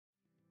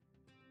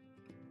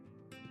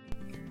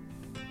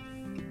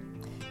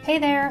Hey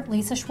there,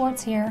 Lisa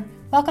Schwartz here.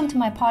 Welcome to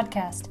my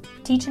podcast,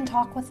 Teach and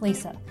Talk with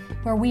Lisa,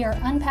 where we are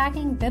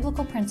unpacking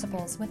biblical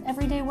principles with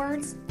everyday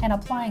words and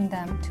applying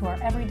them to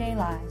our everyday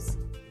lives.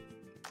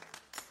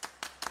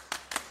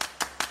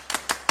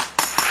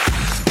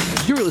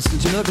 You're listening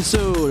to another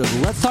episode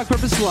of Let's Talk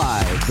Purpose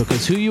Live,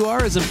 because who you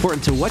are is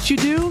important to what you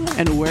do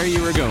and where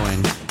you are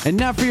going. And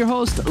now for your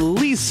host,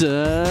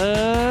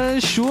 Lisa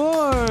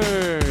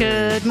Schwartz.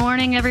 Good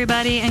morning,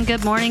 everybody, and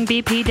good morning,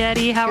 BP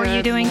Daddy. How are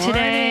you doing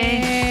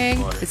today?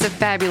 It's a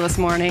fabulous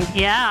morning.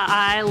 Yeah,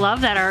 I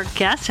love that our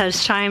guest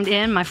has chimed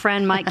in. My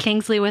friend Mike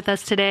Kingsley with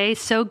us today.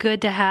 So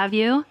good to have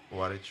you.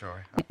 What a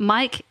joy.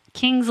 Mike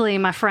Kingsley,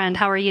 my friend,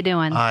 how are you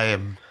doing? I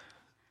am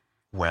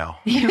well.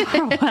 You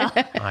are well.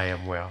 I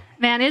am well.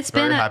 Man, it's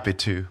Very been happy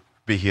to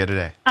be here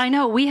today. I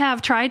know, we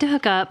have tried to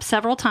hook up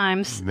several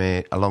times.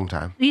 A long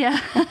time.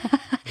 Yeah.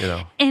 You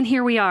know. And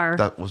here we are.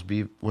 That was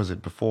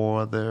it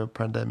before the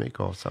pandemic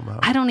or somehow?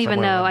 I don't even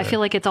somewhere know. around I there? feel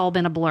like it's all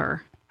been a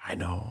blur. I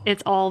know.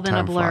 It's all been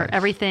Time a blur. flies.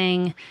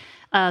 Everything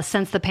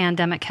since the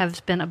pandemic has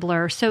been a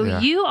blur. So Yeah.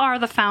 you are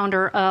the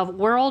founder of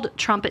World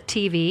Trumpet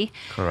TV.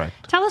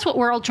 Correct. Tell us what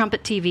World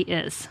Trumpet TV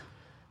is.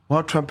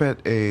 Well,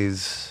 trumpet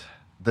is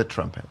the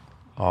trumpet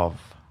of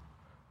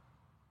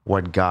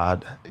what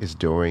God is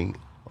doing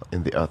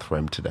in the earth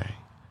realm today.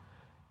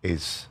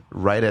 Is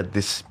right at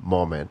this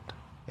moment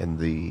in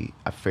the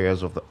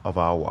affairs of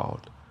our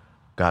world,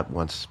 God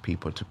wants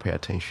people to pay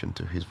attention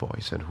to His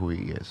voice and who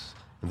He is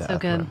in the So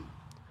earth good. realm.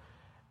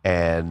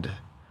 And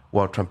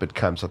World Trumpet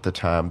comes at the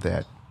time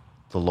that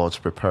the Lord's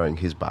preparing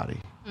His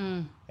body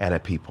and a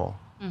people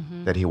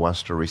that He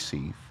wants to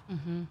receive.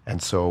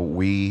 And so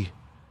we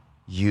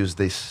use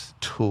this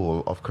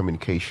tool of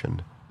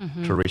communication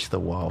to reach the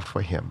world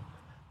for Him,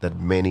 that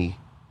many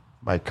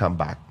might come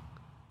back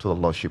to the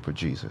Lordship of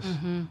Jesus.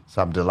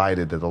 So I'm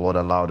delighted that the Lord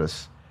allowed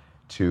us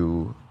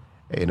to,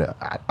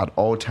 at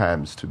all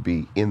times, to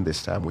be in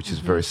this time, which is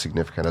very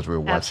significant as we're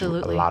watching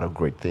Absolutely. a lot of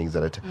great things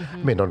that are, I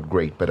mean, not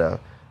great,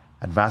 but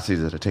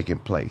advances that are taking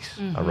place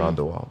around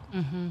the world.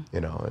 You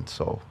know, and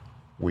so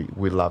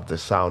we love the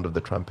sound of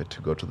the trumpet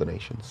to go to the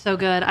nations. So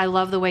good. I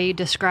love the way you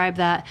describe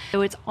that.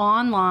 So it's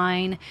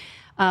online,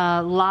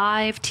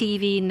 live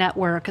TV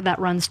network that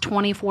runs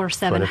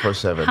 24/7.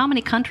 24/7. How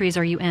many countries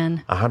are you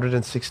in?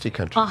 160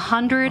 countries.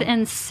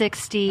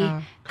 160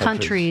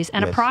 countries.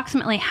 And yes.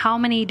 approximately how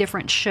many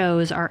different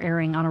shows are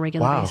airing on a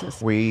regular Wow,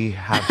 basis? we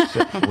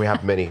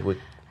have many.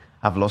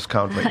 I've lost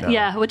count right now.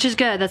 Yeah, which is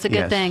good. That's a good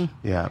Yes, thing.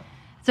 Yeah,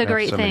 It's a We have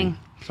great so thing.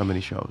 so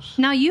many shows.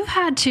 Now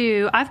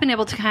I've been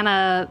able to kind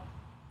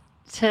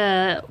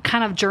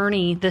of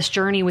journey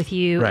with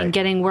you Right. and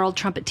getting World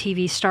Trumpet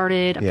TV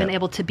started. I've Yeah. been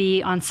able to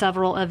be on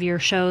several of your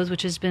shows,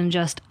 which has been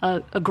just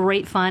a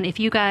great fun. If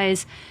you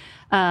guys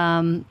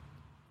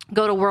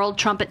go to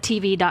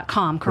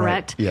worldtrumpеттv.com,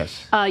 correct? Right.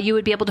 Yes. You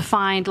would be able to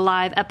find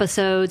live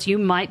episodes. You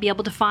might be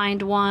able to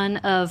find one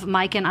of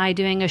Mike and I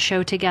doing a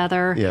show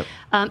together. Yep.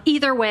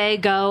 Either way,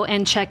 go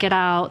and check it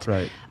out.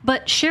 Right.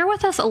 But share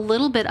with us a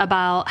little bit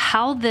about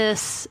how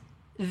this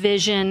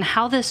vision,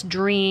 how this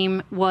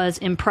dream was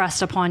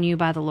impressed upon you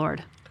by the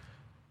Lord.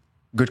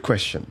 Good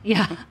question.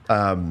 Yeah.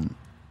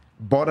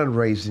 Born and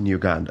raised in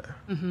Uganda.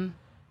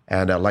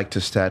 And I'd like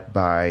to start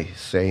by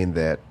saying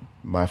that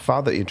my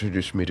father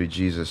introduced me to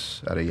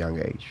Jesus at a young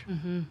age.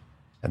 And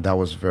that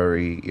was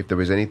if there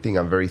was anything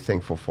I'm very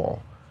thankful for,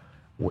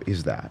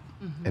 is that.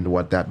 And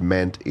what that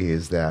meant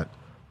is that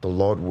the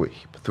Lord,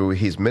 through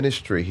His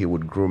ministry, He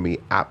would grow me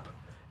up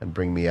and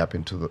bring me up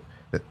into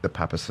the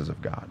purposes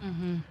of God.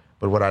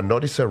 But what I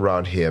noticed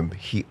around Him,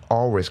 He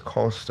always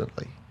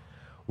constantly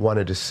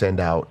wanted to send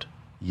out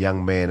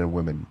young men and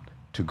women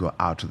to go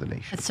out to the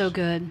nations. That's so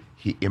good.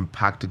 He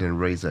impacted and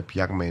raised up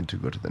young men to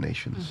go to the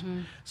nations.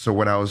 So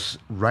when I was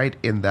right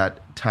in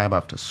that time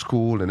after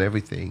school and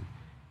everything,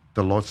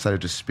 the Lord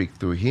started to speak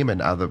through him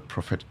and other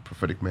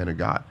prophetic men of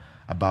God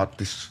about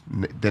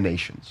the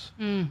nations.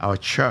 Our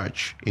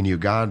church in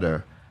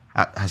Uganda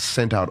has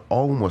sent out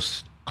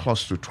almost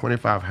close to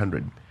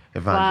 2,500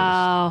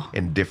 evangelists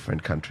in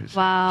different countries.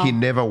 Wow. He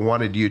never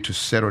wanted you to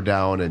settle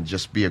down and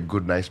just be a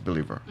good, nice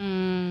believer.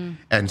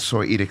 And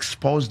so it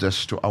exposed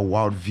us to a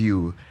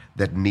worldview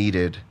that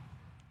needed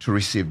to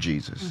receive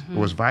Jesus. It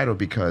was vital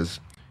because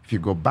if you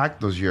go back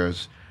those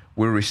years,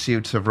 we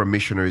received several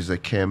missionaries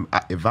that came,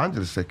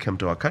 evangelists that came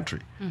to our country.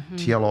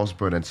 T.L.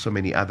 Osborne and so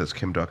many others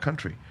came to our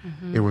country.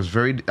 It was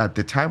at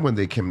the time when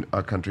they came to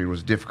our country, it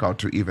was difficult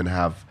to even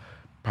have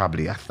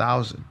probably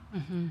 1,000.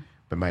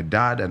 But my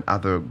dad and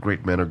other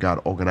great men of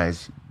God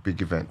organized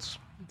big events.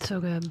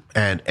 So good.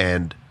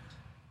 And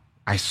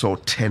I saw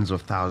tens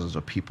of thousands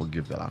of people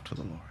give their life to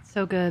the Lord.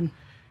 So good.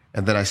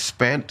 And then I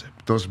spent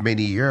those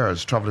many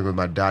years traveling with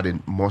my dad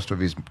in most of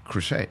his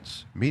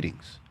crusades,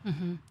 meetings.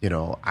 You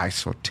know, I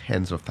saw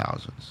tens of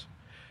thousands.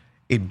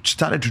 It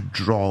started to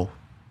draw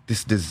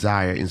this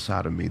desire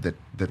inside of me that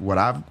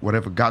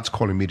whatever God's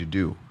calling me to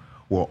do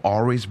will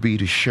always be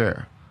to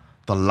share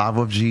the love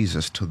of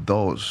Jesus to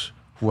those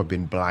who have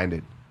been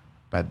blinded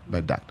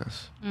by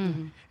darkness.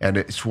 And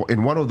it's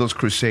in one of those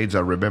crusades I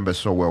remember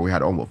so well. We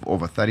had almost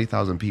over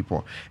 30,000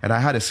 people, and I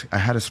had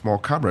a small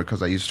camera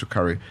because I used to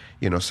carry,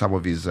 some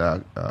of his.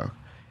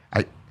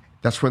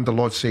 That's when the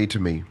Lord said to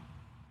me,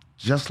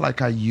 "Just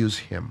like I use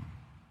him,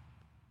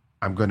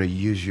 I'm going to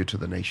use you to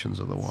the nations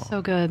of the world.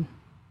 So good.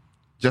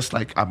 Just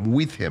like I'm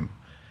with him,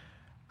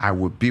 I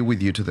will be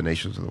with you to the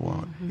nations of the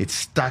world." It's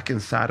stuck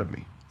inside of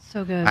me.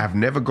 So good. I've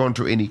never gone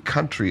to any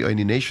country or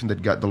any nation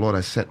that the Lord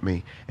has sent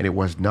me, and it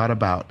was not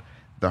about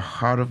the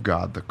heart of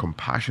God, the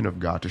compassion of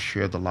God to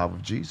share the love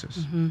of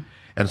Jesus.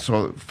 And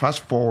so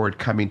fast forward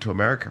coming to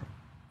America,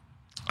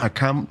 I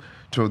come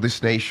to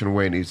this nation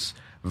when it's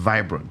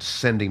vibrant,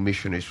 sending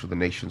missionaries to the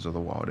nations of the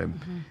world.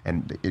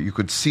 And you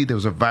could see there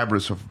was a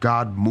vibrance of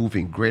God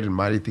moving, great and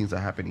mighty things are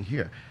happening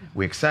here.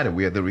 We're excited.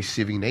 We are the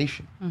receiving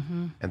nation.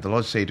 And the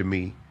Lord said to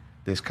me,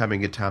 there's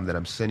coming a time that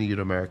I'm sending you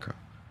to America,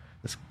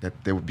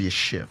 that there will be a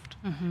shift.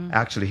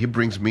 Actually, he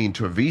brings me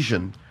into a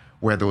vision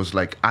where there was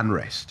like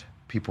unrest.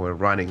 People were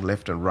running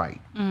left and right.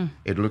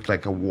 It looked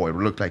like a war. It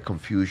looked like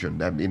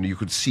confusion. I mean, you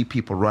could see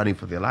people running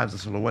for their lives. I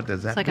said, "Lord, what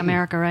does that It's like mean?"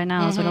 America right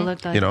now is what it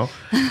looked like.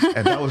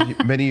 And that was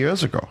many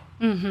years ago.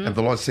 And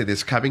the Lord said,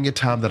 there's coming a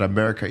time that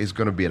America is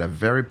going to be at a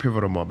very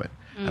pivotal moment.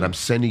 And I'm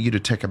sending you to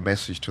take a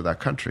message to that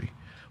country.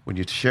 When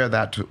you share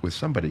that with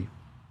somebody,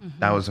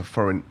 that was a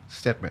foreign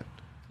statement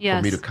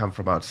for me to come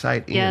from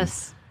outside in.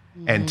 Yes.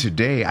 And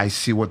today I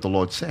see what the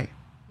Lord say.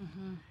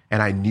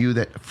 And I knew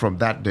that from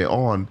that day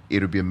on,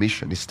 it would be a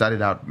mission. It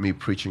started out me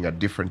preaching at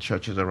different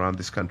churches around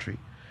this country,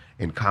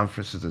 in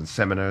conferences and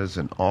seminars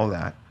and all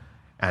that,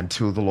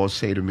 until the Lord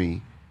said to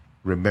me,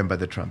 remember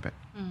the trumpet.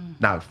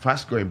 Now,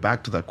 first going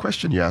back to that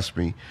question you asked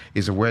me,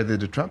 is where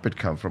did the trumpet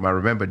come from? I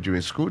remember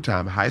during school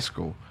time, high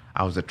school,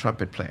 I was a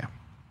trumpet player.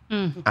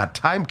 A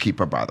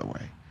timekeeper, by the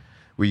way.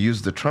 We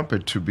used the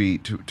trumpet to be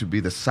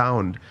the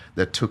sound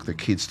that took the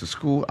kids to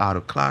school, out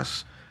of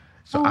class.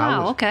 So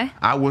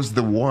I was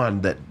the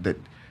one that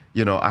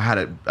I had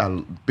a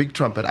big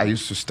trumpet. I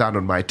used to stand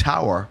on my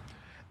tower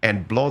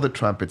and blow the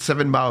trumpet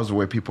 7 miles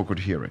away. People could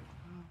hear it.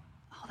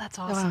 Oh, that's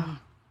awesome.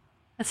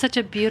 That's such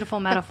a beautiful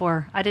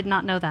metaphor. I did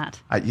not know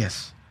that.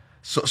 Yes.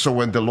 So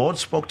when the Lord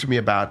spoke to me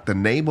about the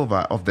name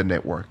of the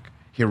network,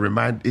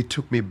 it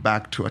took me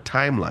back to a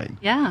timeline.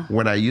 Yeah.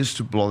 When I used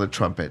to blow the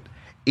trumpet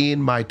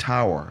in my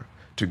tower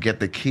to get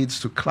the kids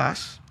to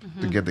class,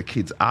 to get the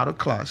kids out of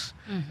class.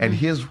 And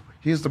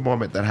here's the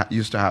moment that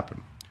used to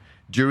happen.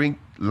 During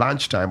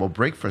lunchtime or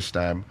breakfast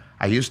time,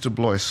 I used to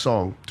blow a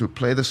song, to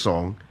play the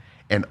song,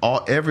 and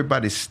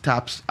everybody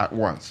stops at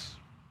once.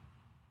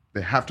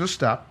 They have to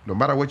stop, no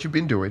matter what you've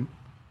been doing.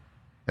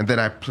 And then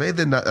I play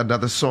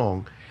another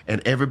song,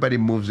 and everybody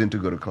moves in to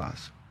go to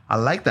class. I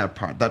like that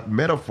part. That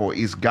metaphor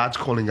is God's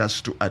calling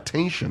us to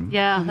attention.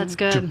 Yeah, that's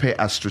good. To pay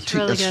a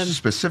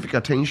specific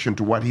attention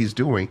to what he's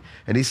doing.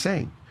 And he's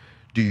saying,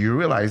 do you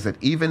realize that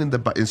even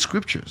in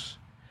scriptures,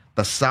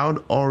 the sound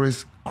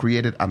always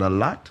created an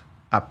alert,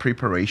 a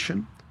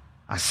preparation,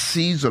 a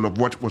season of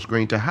what was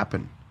going to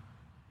happen.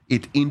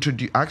 It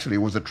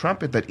was the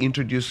trumpet that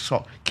introduced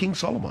King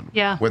Solomon.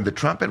 Yeah. When the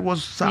trumpet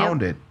was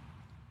sounded,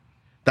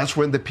 that's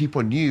when the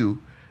people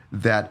knew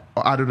that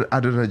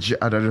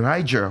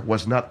Adonijah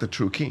was not the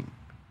true king.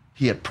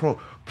 He had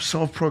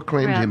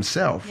self-proclaimed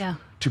himself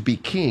to be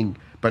king,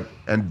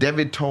 and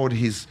David told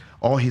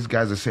all his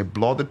guys to say,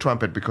 blow the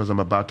trumpet because I'm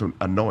about to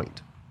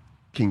anoint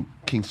King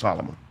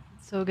Solomon.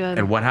 So good.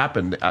 And what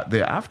happened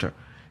thereafter?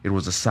 It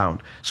was a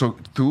sound. So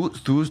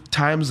through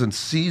times and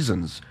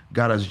seasons,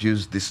 God has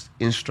used this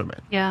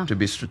instrument to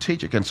be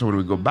strategic. And so when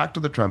we go back to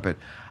the trumpet,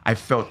 I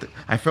felt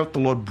the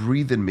Lord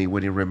breathe in me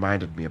when he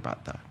reminded me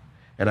about that.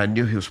 And I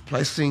knew he was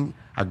placing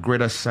a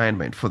great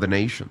assignment for the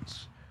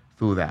nations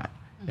through that.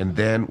 And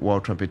then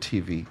World Trumpet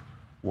TV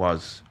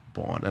was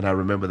born. And I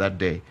remember that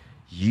day,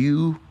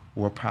 you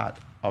were part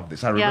of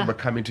this. I remember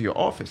coming to your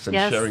office and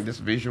sharing this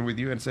vision with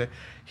you and say,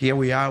 here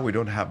we are, we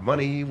don't have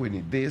money, we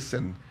need this.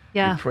 And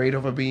you prayed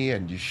over me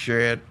and you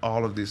shared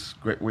all of this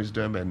great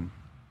wisdom.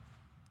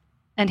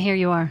 And here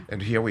you are.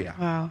 And here we are.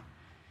 Wow.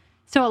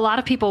 So a lot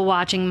of people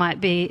watching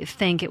might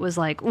think it was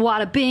like,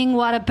 wada bing,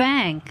 wada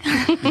bang.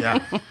 Yeah.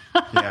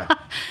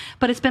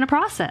 But it's been a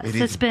process.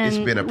 It's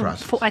been a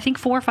process. I think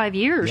 4 or 5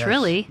 years,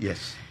 really.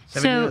 Yes.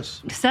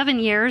 7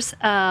 years.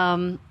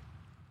 And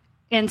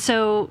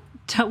so,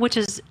 which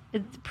is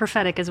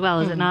prophetic as well,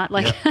 is it not?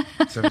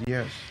 7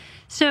 years.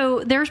 So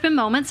there's been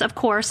moments, of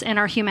course, in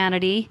our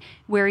humanity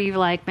where you're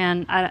like,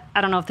 man,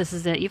 I don't know if this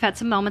is it. You've had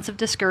some moments of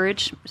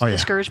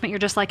discouragement. You're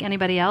just like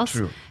anybody else.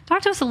 True.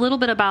 Talk to us a little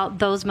bit about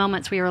those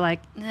moments where you were like,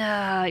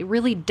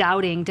 really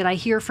doubting. Did I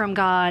hear from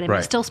God? Am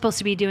I still supposed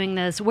to be doing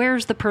this?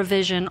 Where's the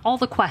provision? All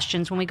the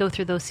questions when we go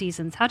through those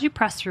seasons. How do you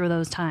press through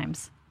those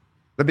times?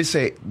 Let me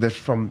say that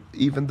from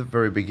even the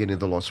very beginning,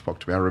 the Lord spoke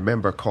to me. I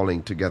remember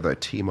calling together a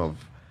team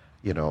of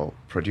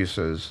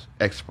producers,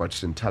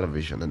 experts in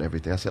television and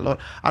everything. I said, Lord,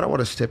 I don't want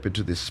to step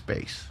into this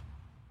space,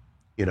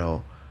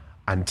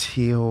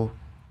 until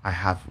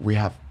we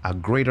have a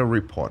greater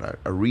report,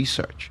 a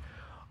research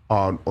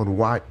on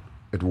what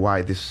at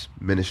why this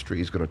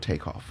ministry is going to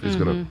take off. It's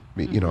going to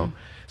be, you know.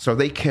 So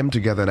they came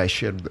together and I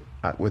shared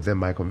with them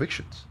my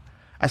convictions.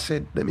 I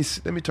said, let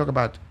me talk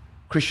about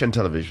Christian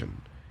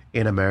television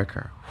in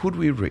America. Who do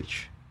we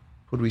reach?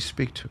 Who do we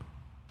speak to?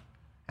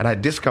 And I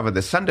discovered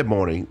that Sunday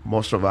morning,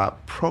 most of our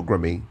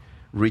programming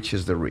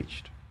reaches the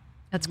reached.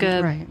 That's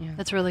good. Right, yeah.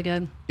 That's really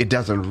good. It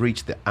doesn't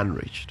reach the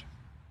unreached.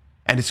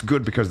 And it's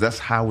good because that's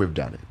how we've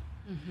done it.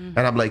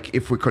 And I'm like,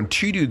 if we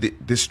continue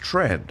this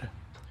trend,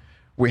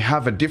 we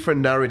have a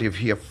different narrative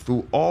here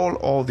through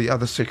all the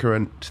other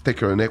secular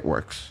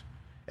networks,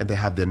 and they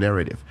have their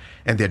narrative.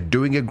 And they're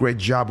doing a great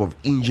job of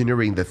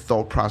engineering the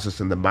thought process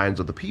in the minds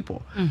of the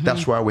people.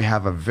 That's why we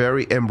have a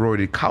very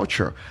embroidered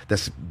culture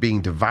that's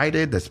being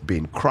divided, that's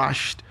being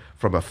crushed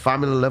from a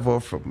family level,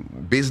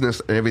 from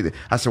business and everything.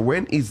 I said,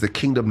 when is the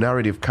kingdom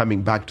narrative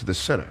coming back to the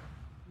center?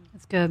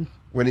 That's good.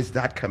 When is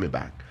that coming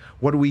back?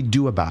 What do we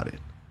do about it?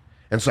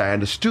 And so I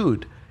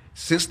understood,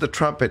 since the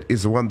trumpet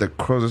is the one that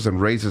causes and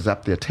raises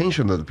up the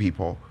attention of the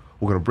people,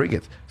 we're going to bring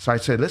it. So I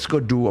said, let's go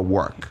do a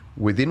work.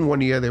 Within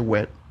 1 year, they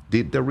went,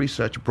 did the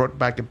research, brought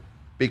back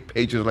big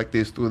pages like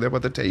this, threw them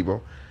at the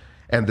table,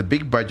 and the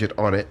big budget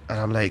on it. And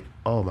I'm like,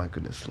 oh my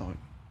goodness, Lord.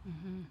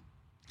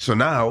 So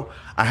now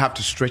I have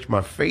to stretch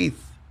my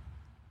faith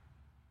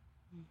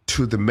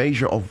to the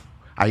measure of,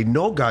 I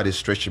know God is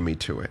stretching me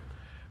to it,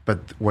 but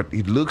what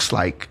it looks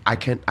like, I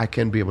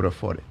can't be able to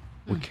afford it.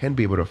 We can't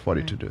be able to afford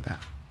it to do that.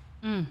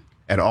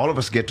 And all of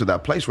us get to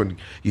that place when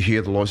you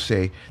hear the Lord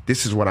say,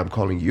 this is what I'm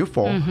calling you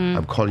for,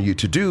 I'm calling you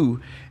to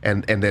do,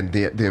 and then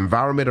the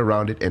environment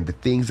around it and the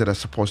things that are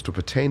supposed to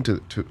pertain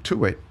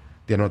to it,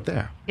 they're not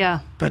there.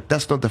 Yeah. But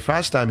that's not the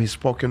first time he's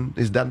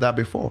done that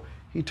before.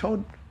 He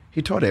told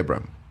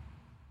Abram,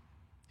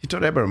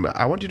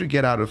 I want you to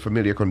get out of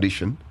familiar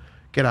condition,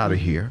 get out of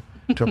here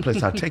to a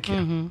place I'll take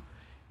you.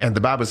 And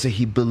the Bible says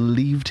he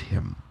believed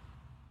him.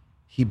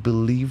 He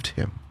believed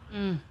him.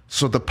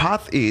 So the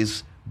path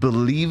is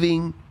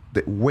believing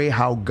the way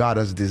how God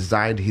has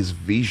designed his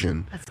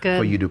vision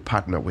for you to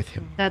partner with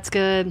him. That's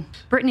good.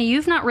 Brittany,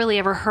 you've not really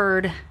ever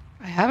heard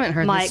I haven't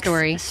heard Mike's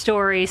this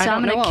story. So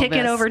I'm going to kick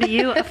it over to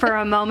you for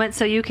a moment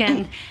so you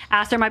can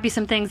ask. There might be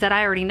some things that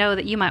I already know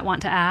that you might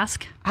want to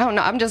ask. I don't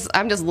know. I'm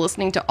just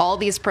listening to all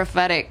these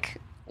prophetic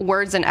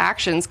words and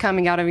actions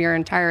coming out of your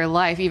entire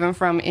life, even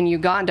from in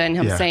Uganda, and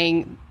him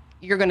saying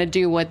you're going to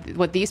do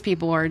what these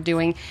people are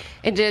doing.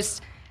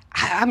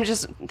 I'm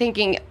just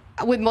thinking,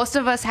 would most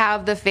of us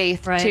have the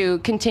faith to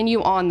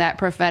continue on that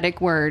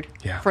prophetic word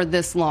for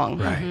this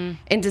long,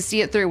 and to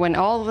see it through when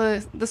all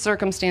the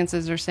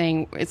circumstances are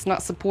saying it's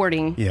not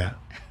supporting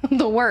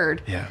the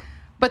word,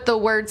 but the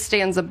word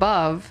stands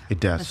above. It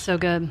does. That's so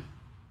good.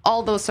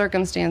 All those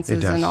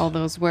circumstances and all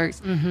those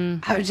words.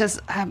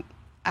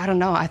 I don't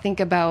know. I think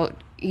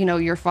about,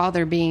 your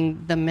father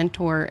being the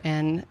mentor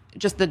and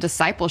just the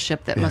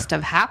discipleship that must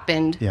have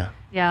happened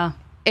at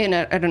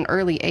an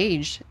early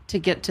age to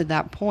get to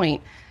that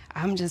point.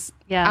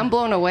 I'm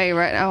blown away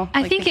right now.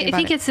 I think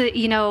it's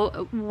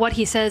what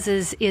he says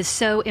is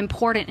so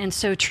important and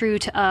so true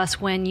to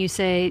us when you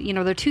say,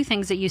 there are two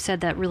things that you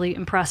said that really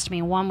impressed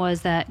me. One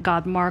was that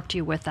God marked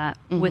you with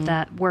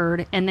that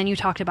word, and then you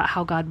talked about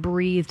how God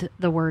breathed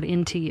the word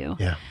into you.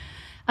 Yeah.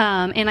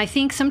 And I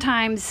think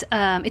sometimes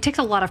it takes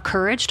a lot of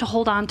courage to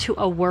hold on to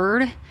a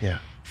word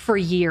for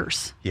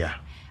years. Yeah.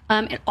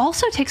 It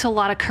also takes a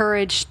lot of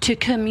courage to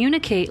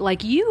communicate.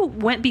 Like, you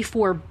went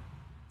before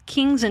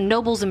kings and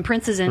nobles and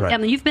princes, and I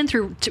mean, you've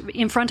been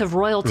in front of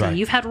royalty.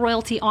 You've had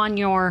royalty on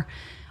your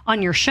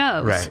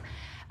shows,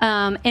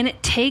 and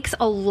it takes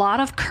a lot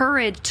of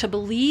courage to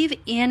believe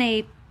in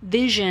a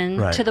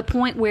vision to the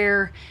point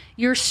where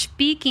you're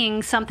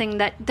speaking something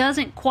that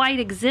doesn't quite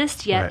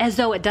exist yet as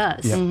though it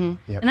does. And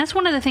that's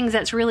one of the things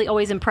that's really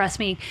always impressed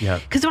me,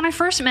 because when I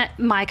first met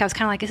Mike, I was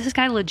kind of like, is this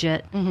guy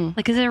legit?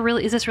 Like,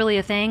 is this really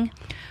a thing,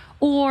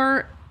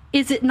 or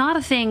is it not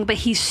a thing, but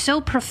he's so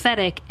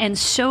prophetic and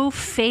so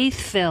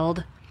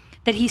faith-filled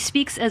that he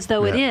speaks as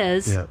though it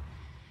is?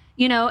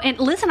 And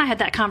Liz and I had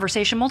that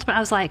conversation multiple. I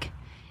was like,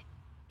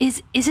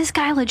 is this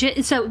guy legit?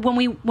 And so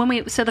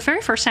so the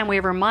very first time we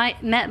ever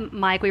met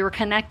Mike, we were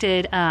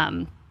connected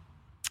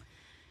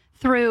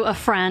through a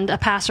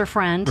pastor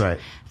friend,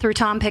 through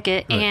Tom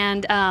Pickett.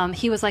 And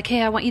he was like,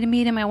 hey, I want you to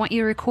meet him. I want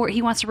you to record.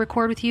 He wants to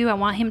record with you. I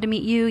want him to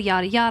meet you,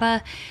 yada,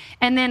 yada.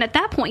 And then at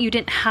that point, you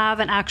didn't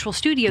have an actual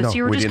studio. No, so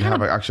you were we just didn't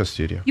have an actual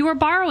studio. You were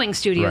borrowing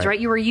studios, right?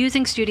 You were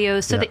using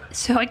studios.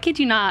 So I kid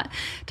you not,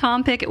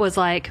 Tom Pickett was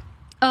like,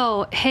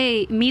 oh,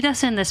 hey, meet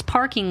us in this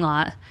parking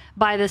lot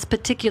by this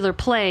particular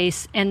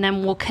place, and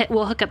then we'll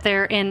hook up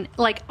there. And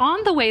like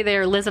on the way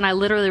there, Liz and I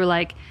literally were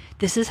like,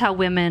 this is how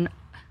women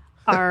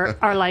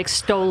are like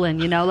stolen,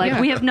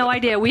 we have no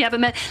idea. We haven't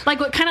met, like,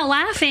 what, kind of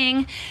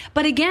laughing,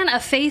 but again, a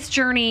faith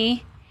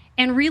journey,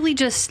 and really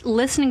just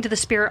listening to the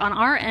Spirit on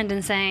our end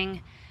and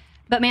saying,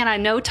 but man, I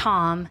know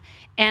Tom,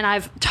 and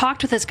I've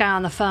talked with this guy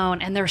on the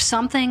phone, and there's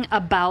something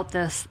about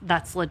this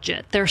that's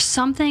legit. There's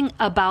something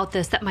about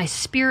this that my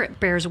spirit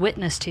bears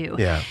witness to.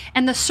 Yeah.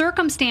 And the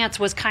circumstance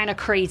was kind of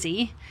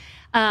crazy.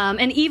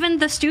 And even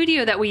the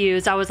studio that we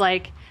used, I was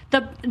like,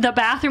 the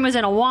bathroom was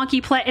in a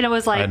wonky place, and it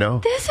was like,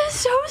 this is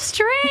so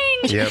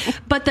strange. Yep.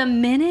 But the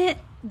minute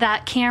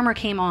that camera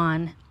came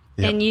on,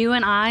 and you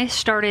and I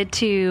started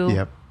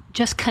to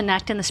just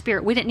connect in the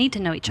spirit, we didn't need to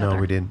know each other.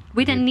 No, we didn't.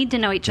 We didn't need to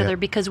know each other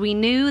because we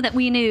knew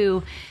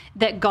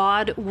that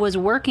God was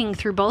working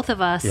through both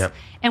of us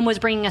and was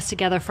bringing us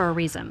together for a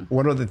reason.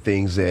 One of the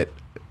things that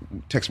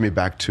takes me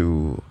back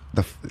to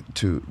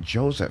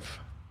Joseph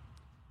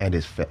and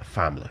his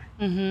family.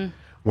 Mm-hmm.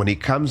 When he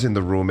comes in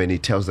the room and he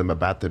tells them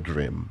about the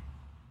dream,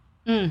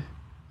 a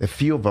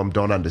few of them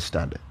don't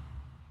understand it.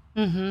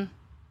 Mm-hmm.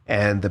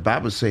 And the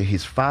Bible says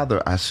his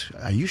father asks,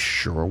 are you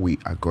sure we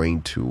are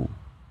going to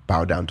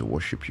bow down to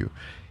worship you?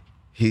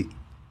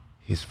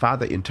 His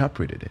father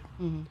interpreted it.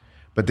 Mm-hmm.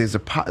 But there's a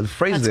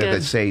phrase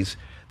that says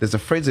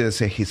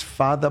his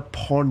father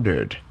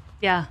pondered.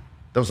 Yeah.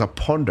 There was a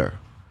ponder.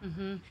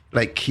 Mm-hmm.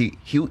 Like he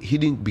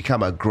didn't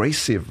become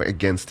aggressive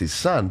against his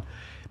son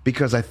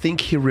because I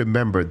think he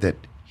remembered that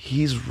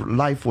his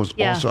life was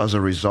also as a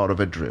result of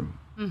a dream.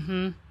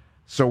 Mm-hmm.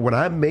 So when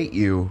I met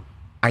you,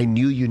 I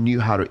knew you knew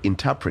how to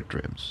interpret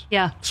dreams.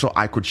 Yeah. So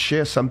I could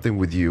share something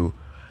with you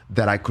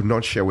that I could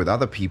not share with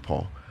other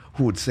people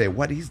who would say,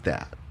 what is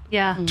that?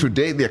 Yeah. Mm-hmm.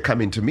 Today they're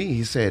coming to me.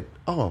 He said,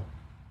 oh,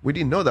 we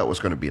didn't know that was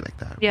going to be like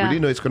that. Yeah. We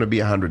didn't know it's going to be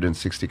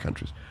 160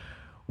 countries.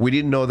 We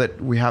didn't know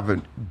that we have a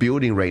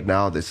building right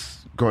now that's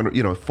going to,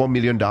 $4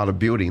 million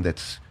building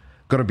that's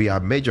going to be our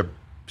major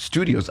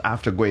studios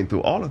after going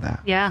through all of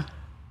that. Yeah.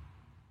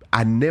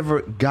 I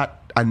never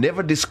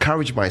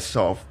discouraged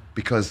myself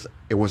because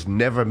it was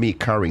never me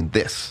carrying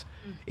this.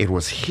 It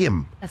was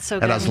him. That's so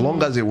good. And as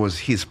long as it was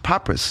his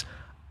purpose,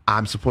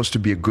 I'm supposed to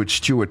be a good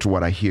steward to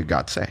what I hear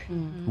God say,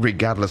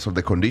 regardless of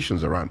the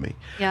conditions around me.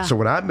 Yeah. So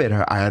when I met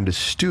her, I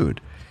understood.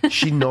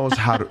 She knows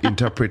how to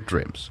interpret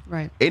dreams.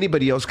 Right.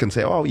 Anybody else can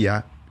say, oh,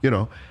 yeah,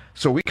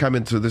 So we come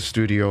into the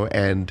studio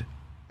and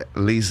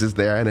Liz is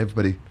there and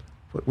everybody,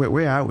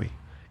 where are we?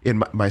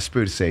 And my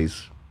spirit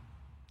says,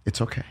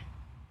 it's okay.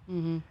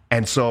 Mm-hmm.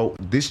 And so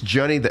this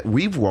journey that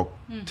we've walked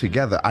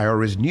together, I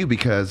always knew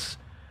because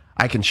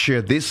I can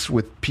share this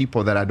with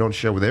people that I don't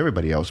share with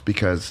everybody else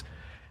because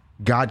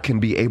God can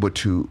be able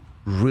to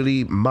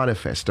really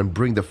manifest and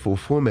bring the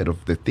fulfillment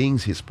of the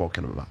things he's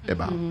spoken about.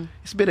 Mm-hmm.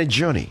 It's been a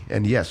journey.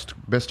 And yes,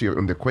 best to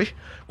on the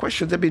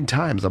questions, there have been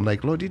times I'm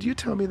like, Lord, did you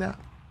tell me that?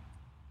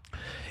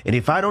 And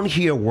if I don't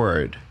hear a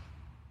word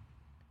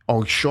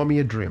or show me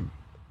a dream,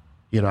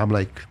 I'm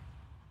like,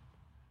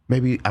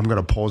 maybe I'm going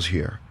to pause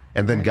here.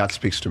 And then God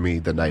speaks to me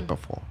the night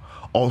before.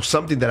 Or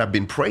something that I've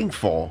been praying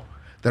for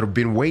that I've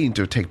been waiting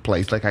to take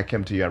place. Like I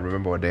came to you, I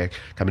remember one day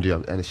coming to you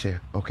and I said,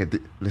 okay,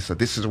 listen,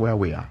 this is where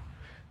we are.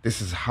 This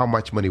is how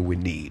much money we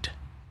need.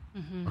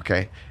 Mm-hmm.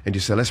 Okay? And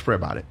you said, let's pray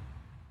about it.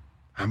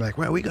 I'm like,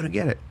 where are we going to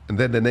get it? And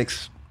then the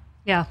next,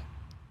 a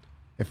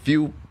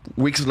few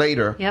weeks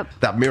later,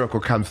 that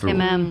miracle comes through.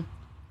 Amen.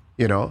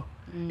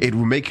 It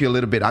will make you a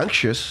little bit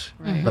anxious,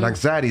 but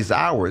anxiety is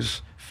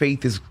ours.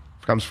 Faith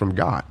comes from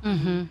God.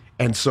 Mm-hmm.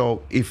 And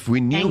so if we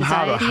knew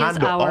how to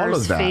handle all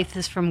of that. Faith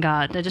is from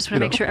God. I just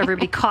want to make sure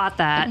everybody caught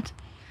that.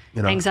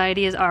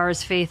 Anxiety is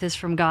ours, faith is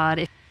from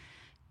God.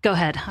 Go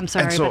ahead. I'm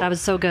sorry, but I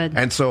was so good.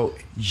 And so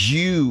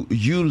you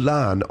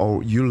learn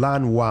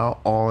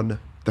while on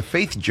the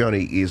faith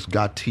journey is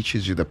God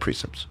teaches you the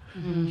precepts.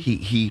 Mm-hmm.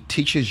 He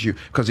teaches you,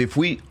 because if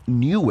we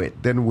knew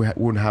it, then we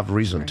wouldn't have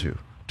reason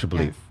to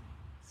believe. Yeah.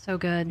 So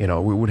good. We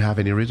wouldn't have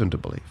any reason to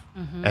believe.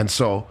 Mm-hmm. And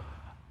so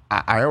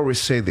I always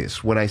say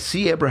this. When I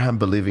see Abraham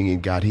believing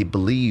in God, he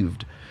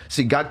believed.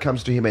 See, God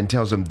comes to him and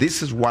tells him,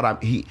 this is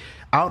what he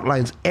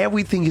outlines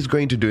everything he's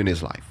going to do in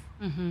his life.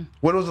 Mm-hmm.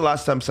 When was the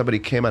last time somebody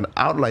came and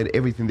outlined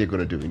everything they're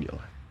going to do in your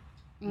life?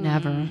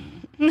 Never.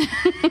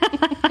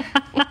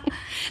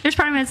 There's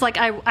part of me that's like,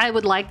 I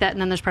would like that. And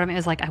then there's part of me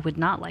that's like, I would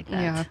not like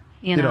that.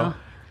 Yeah.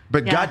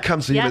 But God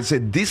comes to him and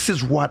said, this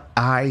is what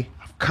I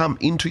have come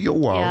into your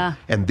world.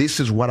 And this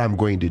is what I'm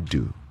going to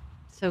do.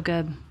 So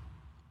good.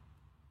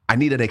 I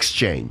need an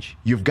exchange.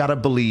 You've got to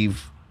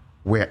believe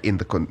where in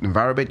the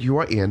environment you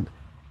are in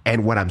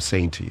and what I'm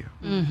saying to you.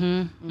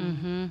 Mm-hmm.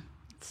 Mm-hmm.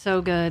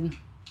 So good.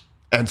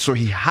 And so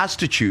he has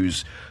to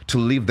choose to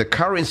leave the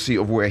currency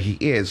of where he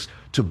is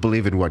to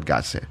believe in what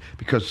God said.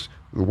 Because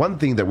the one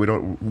thing that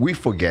we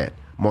forget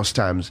most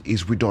times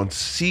is we don't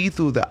see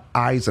through the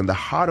eyes and the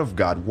heart of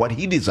God what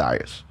he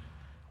desires.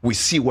 We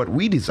see what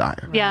we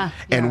desire. Yeah.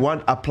 And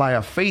want to apply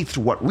our faith to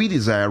what we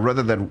desire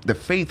rather than the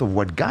faith of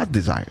what God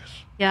desires.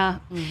 Yeah.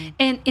 Mm-hmm.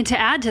 And to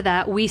add to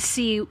that, we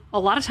see a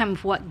lot of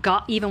times what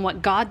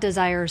God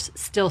desires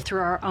still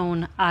through our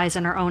own eyes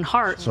and our own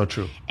heart. So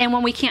true. And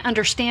when we can't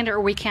understand it or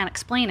we can't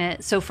explain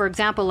it. So for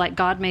example, like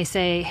God may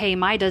say, hey,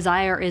 my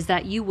desire is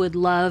that you would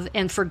love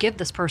and forgive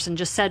this person,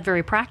 just said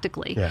very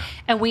practically. Yeah.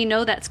 And we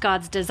know that's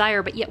God's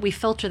desire, but yet we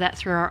filter that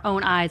through our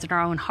own eyes and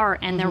our own heart.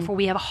 And therefore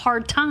we have a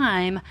hard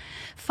time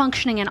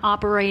functioning and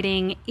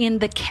operating in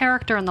the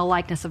character and the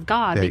likeness of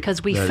God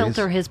because we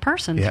filter his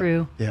person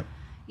through,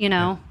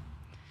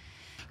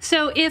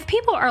 So if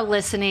people are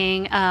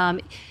listening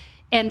and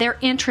they're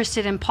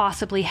interested in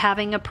possibly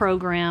having a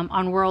program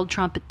on World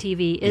Trumpet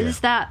TV, is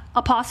that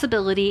a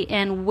possibility,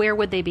 and where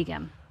would they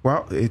begin?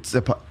 Well, it's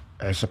a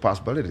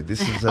possibility.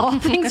 This is all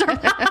things are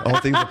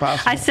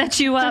possible. I set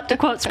you up to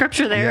quote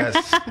scripture there.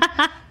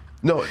 Yes.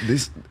 No,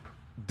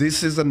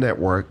 this is a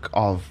network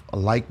of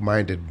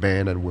like-minded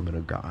men and women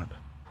of God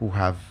who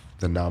have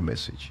the Now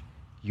message.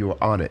 You're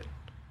on it,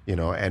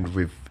 and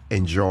we've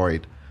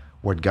enjoyed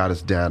what God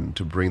has done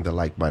to bring the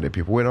like-minded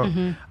people. We're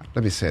not,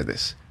 let me say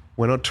this,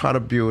 we're not trying to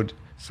build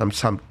some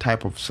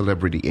type of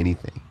celebrity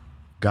anything.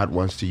 God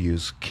wants to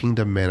use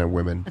kingdom men and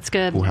women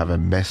who have a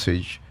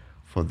message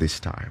for this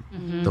time.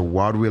 The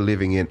world we're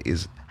living in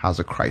has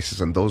a crisis,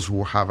 and those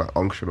who have an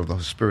unction of the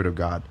Spirit of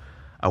God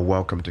are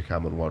welcome to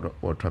come on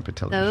World Trumpet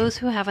Television. Those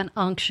who have an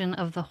unction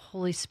of the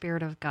Holy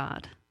Spirit of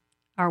God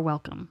are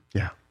welcome.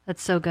 Yeah.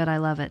 That's so good. I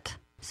love it.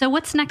 So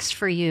what's next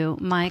for you,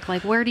 Mike?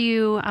 Like, where do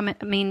you, I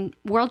mean,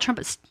 World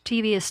Trumpet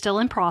TV is still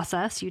in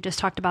process. You just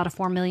talked about a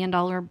 $4 million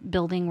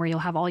building where you'll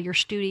have all your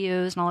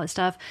studios and all that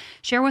stuff.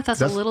 Share with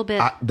us a little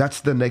bit. That's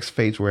the next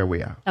phase where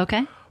we are.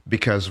 Okay.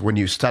 Because when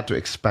you start to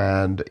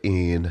expand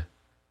in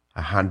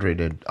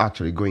 100 and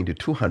actually going to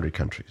 200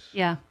 countries.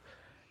 Yeah.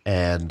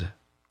 And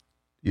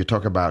you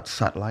talk about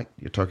satellite,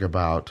 you talk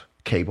about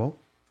cable.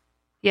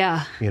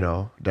 Yeah.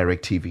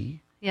 direct TV.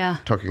 Yeah.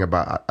 Talking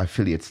about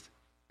affiliate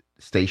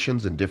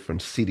stations in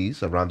different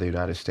cities around the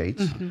United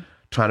States,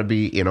 trying to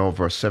be in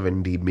over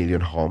 70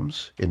 million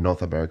homes in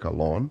North America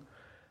alone,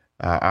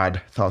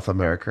 add South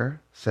America,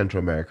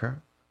 Central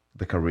America,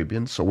 the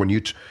Caribbean. So when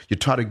you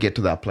try to get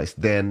to that place,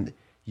 then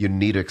you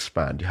need to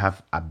expand. You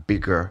have a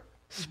bigger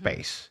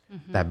space.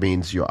 That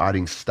means you're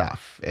adding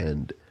stuff.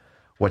 And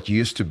what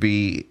used to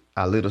be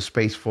a little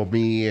space for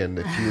me and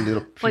a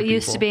few what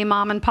used to be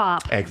mom and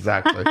pop.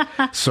 Exactly.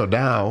 So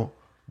now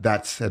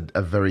that's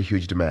a very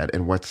huge demand.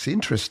 And what's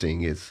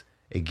interesting is,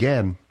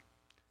 again,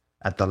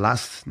 at the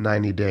last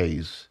 90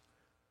 days,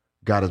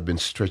 God has been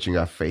stretching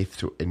our faith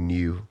to a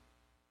new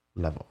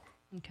level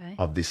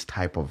of this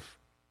type of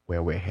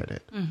where we're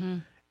headed.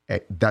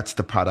 That's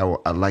the part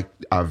I'd like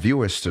our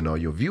viewers to know,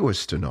 your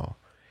viewers to know,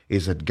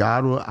 is that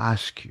God will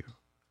ask you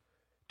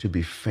to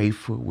be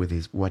faithful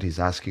with what he's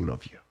asking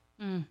of you.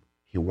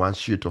 He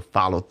wants you to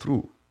follow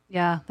through.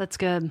 Yeah, that's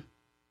good.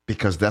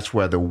 Because that's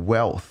where the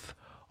wealth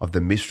of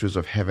the mysteries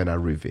of heaven are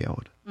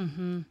revealed.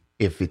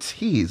 If it's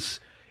his,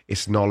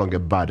 it's no longer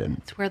burden.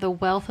 It's where the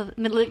wealth of...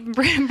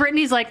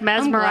 Brittany's like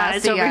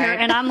mesmerized over here.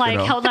 And I'm like,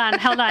 hold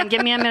on.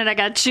 Give me a minute. I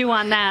got to chew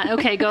on that.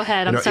 Okay, go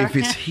ahead. I'm sorry. If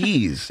it's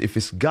his, if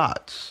it's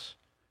God's,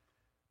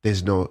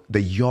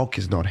 the yoke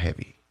is not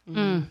heavy.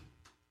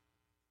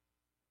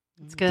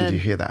 It's good. Did you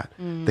hear that?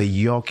 The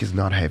yoke is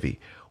not heavy.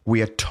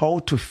 We are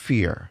told to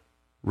fear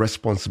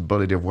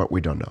responsibility of what we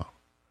don't know.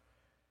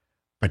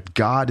 But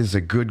God is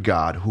a good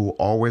God who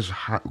always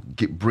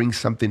brings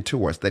something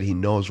to us that he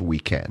knows we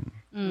can.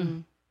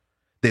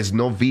 There's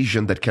no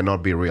vision that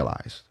cannot be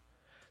realized.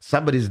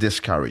 Somebody's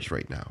discouraged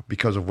right now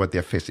because of what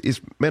they're facing.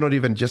 It may not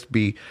even just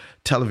be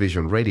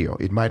television, radio.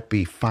 It might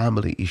be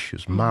family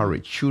issues,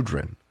 marriage,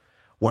 children,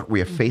 what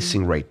we are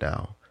facing right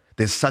now.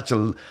 There's such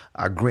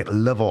a great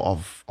level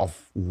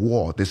of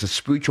war. There's a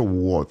spiritual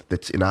war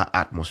that's in our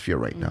atmosphere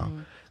right now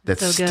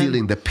that's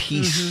stealing the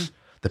peace,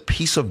 the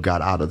peace of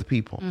God out of the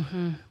people.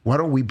 Why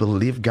don't we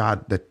believe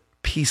God that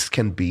peace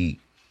can be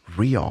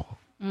real?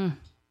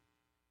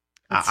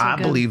 I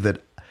believe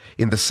that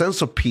in the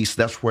sense of peace,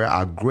 that's where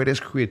our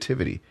greatest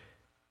creativity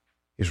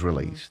is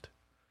released.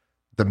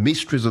 The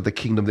mysteries of the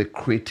kingdom, the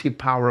creative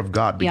power of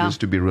God begins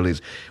to be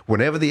released.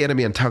 Whenever the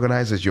enemy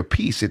antagonizes your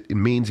peace, it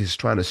means he's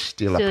trying to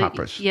steal a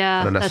purpose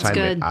and an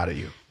assignment out of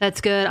you.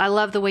 That's good. I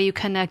love the way you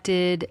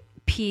connected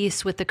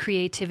peace with the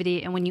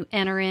creativity. And when you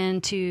enter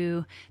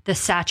into the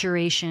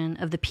saturation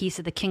of the peace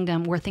of the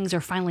kingdom where things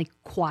are finally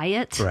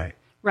quiet,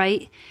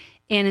 right?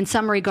 And in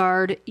some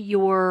regard,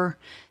 your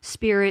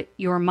spirit,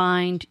 your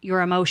mind,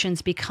 your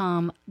emotions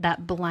become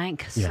that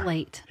blank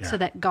slate so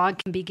that God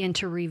can begin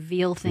to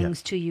reveal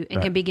things to you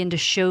and can begin to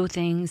show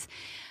things.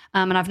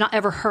 And I've not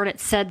ever heard it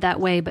said that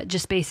way, but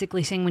just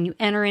basically saying when you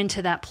enter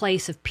into that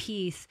place of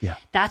peace,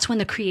 that's when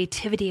the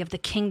creativity of the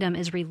kingdom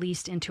is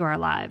released into our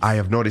lives. I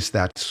have noticed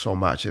that so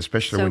much,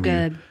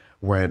 especially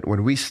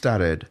when we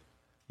started,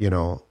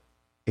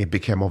 it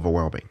became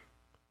overwhelming,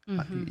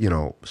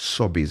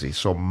 so busy.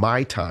 So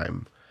my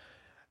time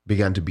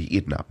began to be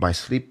eaten up. My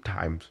sleep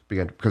times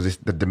began because it's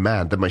the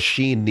demand. The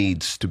machine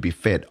needs to be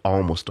fed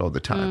almost all the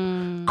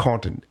time,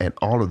 content and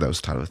all of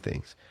those type of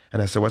things.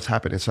 And I said, what's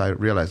happening? So I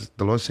realized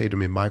the Lord said to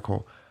me,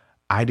 Michael,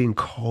 I didn't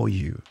call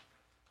you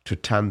to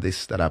turn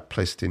this that I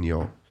placed in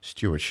your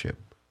stewardship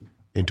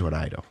into an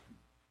idol.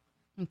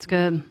 That's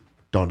good.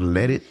 Don't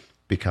let it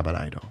become an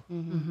idol.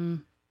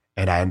 And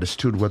I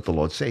understood what the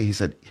Lord said. He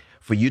said,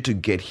 for you to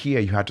get here,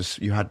 you had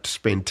to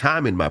spend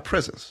time in my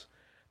presence.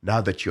 Now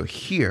that you're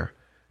here,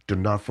 do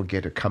not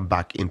forget to come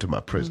back into my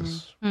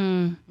presence.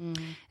 Isn't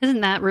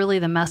that really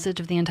the message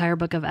of the entire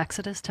book of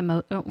Exodus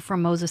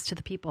from Moses to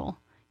the people?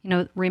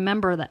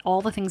 Remember that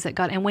all the things that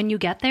God, and when you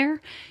get there,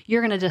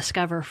 you're going to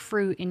discover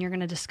fruit and you're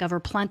going to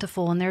discover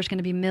plentiful and there's going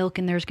to be milk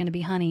and there's going to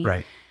be honey.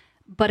 Right.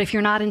 But if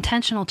you're not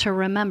intentional to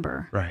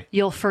remember, right,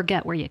 you'll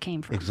forget where you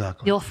came from.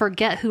 Exactly. You'll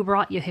forget who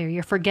brought you here.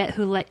 You'll forget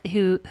who let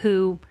you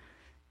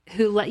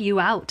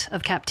out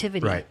of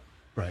captivity. Right.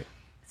 Right.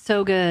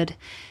 So good.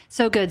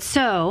 So good.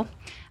 So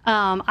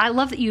I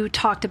love that you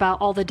talked about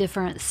all the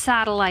different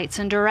satellites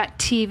and direct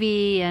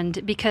TV,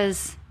 and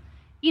because,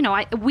 you know,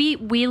 we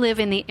live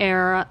in the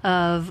era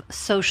of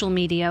social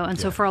media. And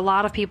so for a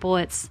lot of people,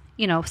 it's,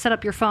 you know, set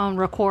up your phone,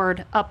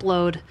 record,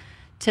 upload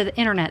to the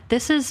internet.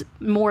 This is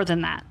more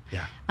than that.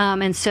 Yeah.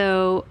 And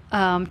so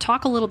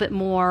talk a little bit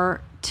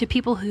more to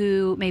people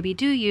who maybe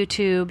do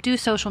YouTube, do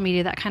social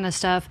media, that kind of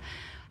stuff.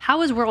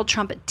 How is World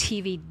Trumpet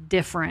TV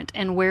different,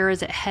 and where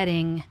is it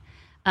heading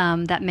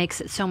that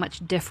makes it so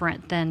much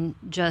different than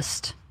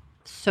just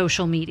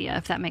social media,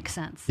 if that makes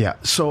sense? Yeah.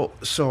 So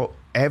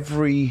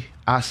every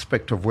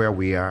aspect of where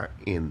we are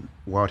in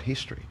world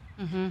history,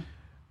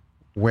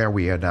 where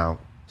we are now,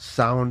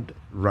 sound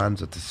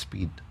runs at the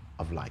speed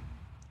of light.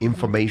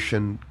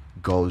 Information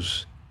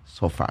goes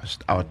so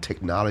fast. Our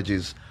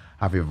technologies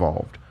have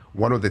evolved.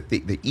 One of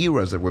the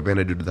eras that we've been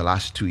into the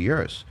last 2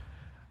 years,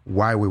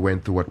 why we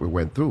went through what we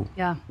went through,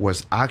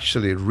 was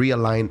actually the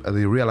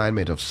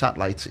realignment of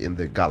satellites in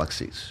the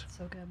galaxies.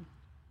 So good.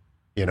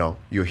 You know,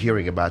 you're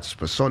hearing about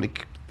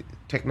supersonic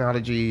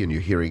technology, and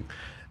you're hearing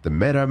the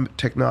meta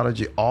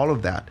technology, all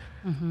of that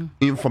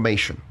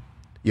information.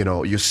 You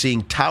know, you're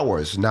seeing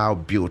towers now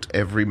built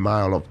every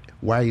mile of.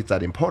 Why is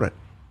that important?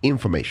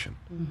 Information.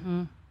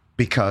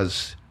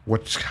 Because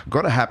what's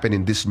going to happen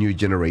in this new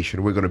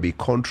generation, we're going to be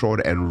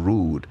controlled and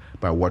ruled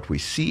by what we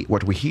see,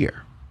 what we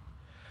hear.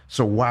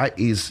 So why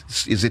is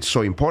it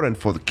so important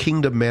for the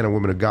kingdom men and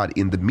women of God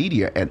in the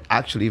media, and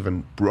actually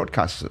even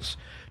broadcasters,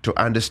 to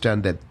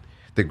understand that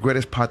the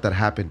greatest part that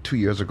happened 2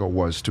 years ago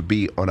was to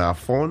be on our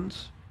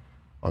phones,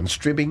 on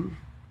streaming.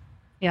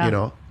 You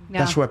know,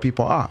 that's where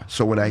people are.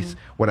 So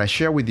when I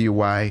share with you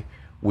why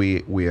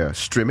we are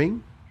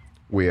streaming,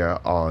 we are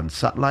on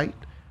satellite,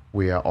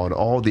 we are on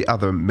all the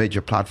other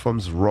major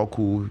platforms,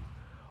 Roku,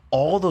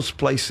 all those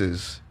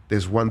places,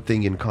 there's one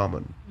thing in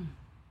common.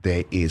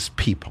 There is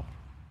people.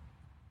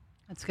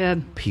 That's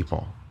good.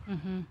 People.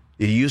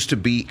 It used to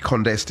be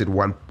condensed in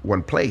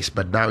one place,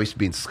 but now it's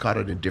been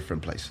scattered in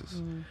different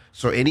places.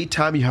 So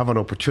anytime you have an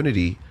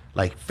opportunity,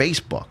 like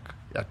Facebook,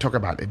 I talk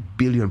about 1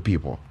 billion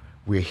people.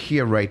 We're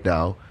here right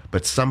now,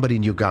 but somebody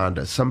in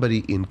Uganda,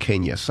 somebody in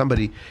Kenya,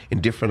 somebody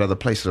in different other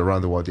places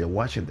around the world, they're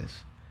watching this.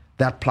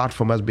 That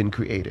platform has been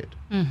created.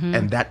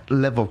 And that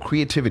level of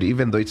creativity,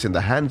 even though it's in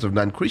the hands of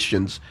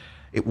non-Christians,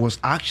 it was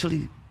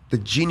actually the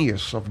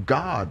genius of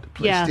God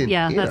placed in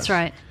that's us.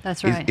 right.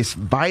 That's right. It's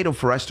vital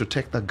for us to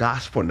take the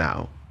gospel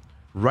now,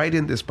 right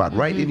in this spot,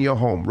 right in your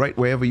home, right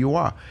wherever you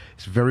are.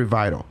 It's very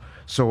vital.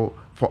 So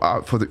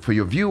for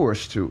your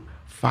viewers to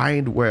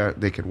find where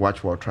they can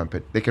watch World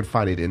Trumpet, they can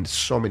find it in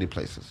so many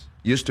places.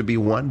 Used to be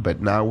one, but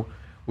now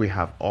we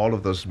have all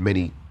of those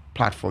many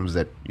platforms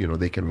that, you know,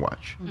 they can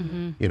watch.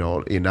 You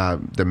know, in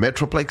the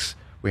Metroplex,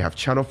 we have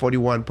channel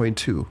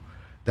 41.2.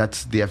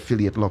 That's the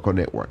affiliate local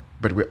network.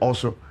 But we're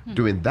also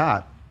doing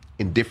that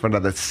in different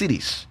other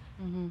cities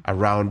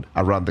around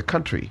the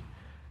country.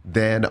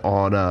 Then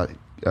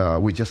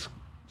we just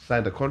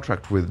signed a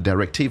contract with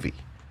DirecTV.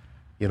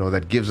 You know,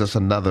 that gives us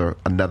another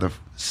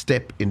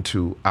step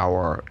into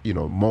our, you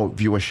know, more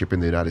viewership in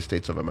the United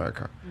States of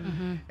America.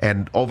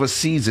 And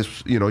overseas,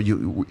 is, you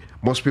know,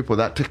 most people,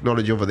 that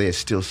technology over there is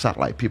still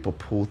satellite. People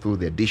pull through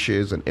their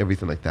dishes and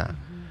everything like that.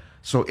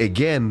 So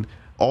again,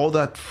 all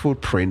that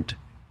footprint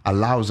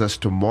allows us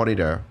to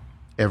monitor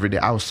every day.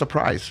 I was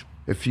surprised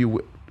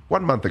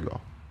 1 month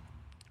ago,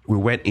 we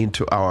went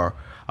into our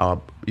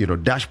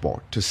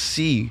dashboard to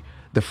see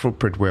the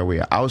footprint where we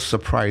are. I was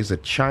surprised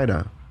that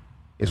China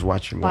is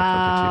watching World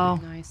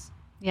Trumpet TV. Nice.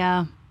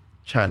 Yeah.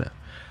 China.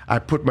 I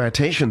put my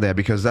attention there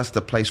because that's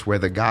the place where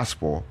the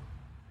gospel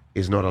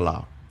is not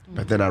allowed.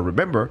 But then I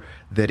remember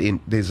that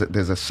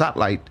there's a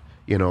satellite,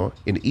 you know,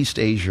 in East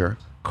Asia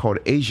called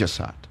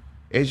AsiaSat.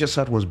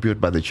 AsiaSat was built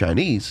by the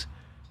Chinese,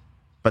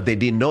 but they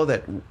didn't know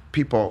that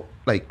people,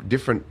 like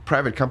different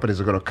private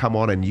companies, are going to come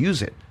on and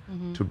use it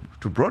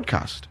to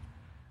broadcast.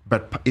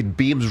 But it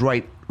beams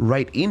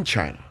right in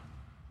China.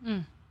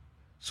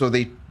 So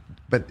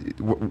but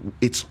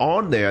it's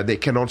on there. They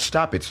cannot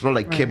stop it. It's not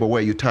like cable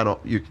where you turn off.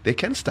 They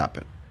can stop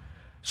it.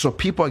 So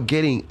people are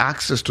getting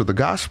access to the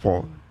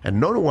gospel, and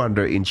no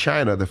wonder in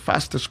China, the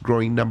fastest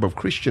growing number of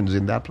Christians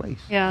in that place.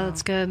 Yeah,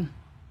 that's good.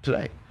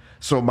 Today.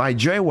 So my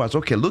joy was,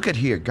 okay, look at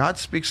here. God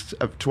speaks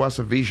to us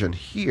a vision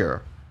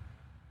here,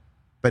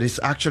 but it's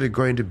actually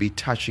going to be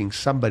touching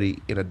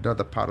somebody in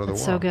another part of the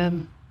world. So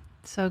good.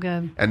 So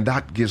good. And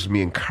that gives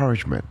me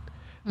encouragement.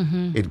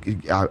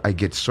 I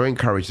get so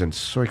encouraged and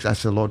so excited. I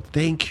say, Lord,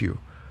 thank you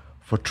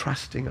for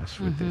trusting us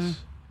with this.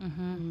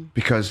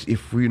 Because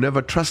if we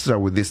never trusted us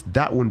with this,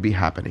 that wouldn't be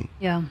happening.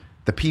 Yeah.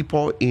 The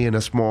people in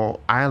a small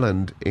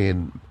island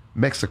in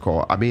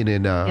Mexico,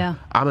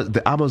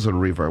 the Amazon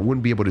River,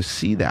 wouldn't be able to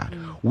see that.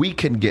 We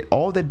can get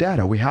all the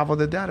data. We have all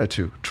the data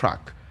to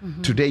track.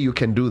 Today you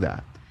can do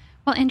that.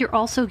 Well, and you're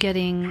also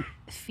getting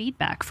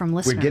feedback from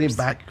listeners. We're getting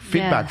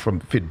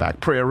feedback,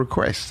 prayer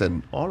requests,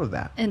 and all of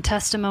that. And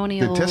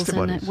testimonials.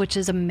 And which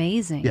is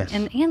amazing. Yes.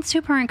 And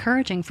super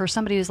encouraging for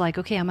somebody who's like,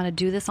 okay, I'm going to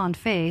do this on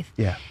faith.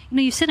 Yeah.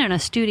 You sit in a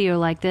studio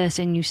like this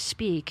and you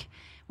speak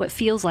what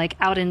feels like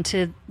out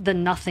into the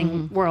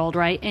nothing world,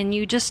 right? And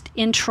you just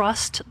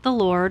entrust the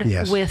Lord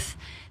with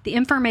the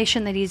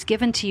information that he's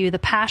given to you, the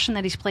passion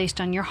that he's placed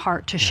on your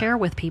heart to share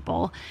with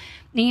people.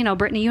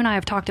 Brittany, you and I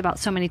have talked about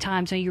so many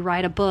times, you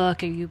write a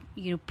book, or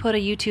you put a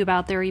YouTube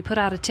out there, or you put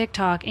out a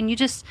TikTok, and you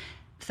just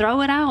throw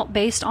it out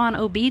based on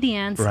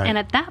obedience. Right. And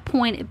at that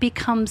point, it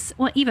becomes,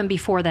 well, even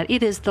before that,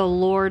 it is the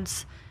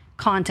Lord's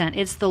content.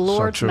 It's the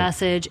Lord's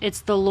message.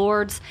 It's the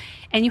Lord's,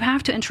 and you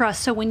have to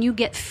entrust. So when you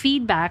get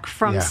feedback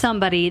from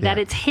somebody that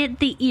it's hit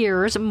the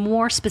ears,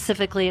 more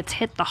specifically, it's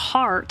hit the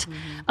heart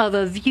of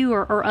a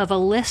viewer or of a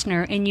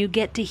listener, and you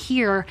get to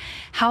hear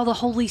how the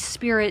Holy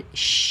Spirit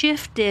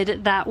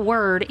shifted that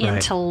word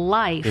into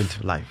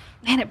life. Man,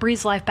 it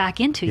breathes life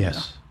back into you.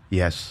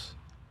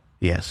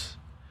 Yes.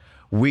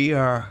 We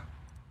are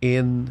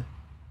in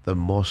the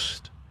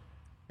most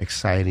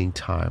exciting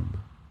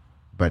time,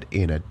 but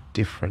in a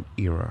different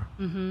era.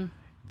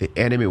 The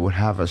enemy would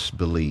have us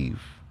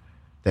believe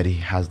that he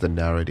has the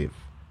narrative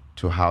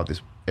to how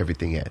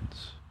everything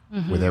ends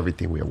with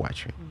everything we are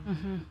watching.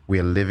 We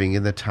are living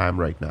in the time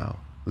right now,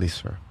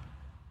 Lisa,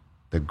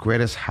 the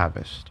greatest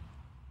harvest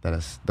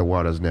that the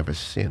world has never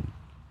seen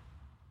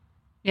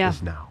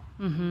is now.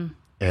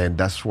 And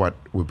that's what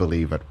we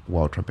believe at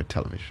World Trumpet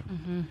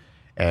Television.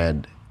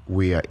 And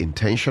we are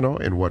intentional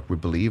in what we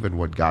believe and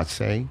what God's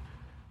saying.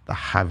 The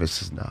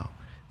harvest is now.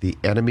 The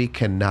enemy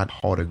cannot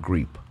hold a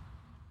grip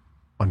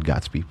on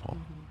God's people.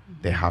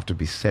 They have to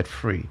be set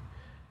free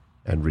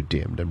and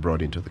redeemed and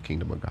brought into the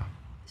kingdom of God.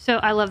 So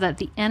I love that.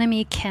 The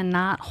enemy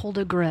cannot hold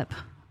a grip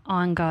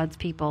on God's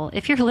people.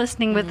 If you're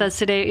listening with us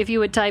today, if you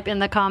would type in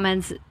the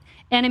comments,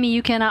 enemy,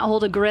 you cannot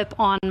hold a grip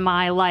on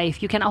my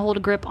life. You cannot hold a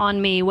grip on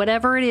me.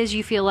 Whatever it is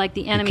you feel like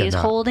the enemy is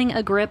holding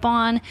a grip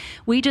on,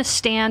 we just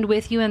stand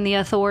with you in the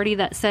authority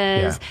that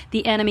says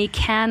the enemy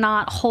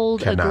cannot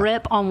hold a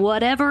grip on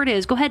whatever it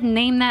is. Go ahead and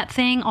name that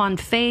thing on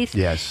faith.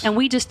 Yes. And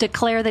we just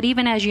declare that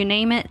even as you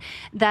name it,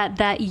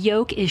 that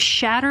yoke is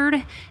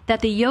shattered,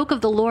 that the yoke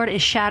of the Lord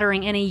is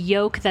shattering. Any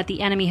yoke that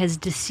the enemy has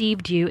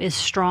deceived you is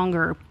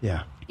stronger.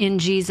 Yeah. In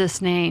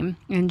Jesus' name.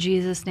 In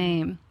Jesus'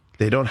 name.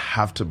 They don't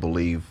have to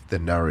believe the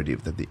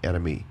narrative that the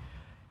enemy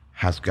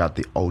has got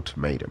the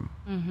ultimatum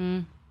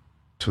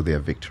to their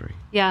victory.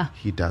 Yeah.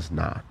 He does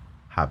not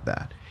have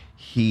that.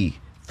 He,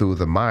 through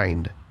the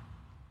mind,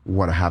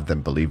 want to have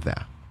them believe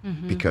that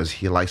because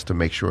he likes to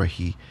make sure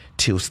he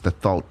tilts the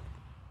thought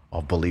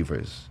of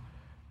believers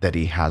that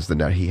he has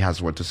he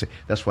has what to say.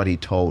 That's what he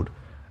told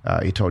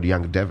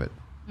young David.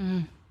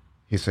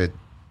 He said,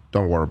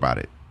 "Don't worry about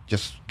it.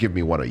 Just give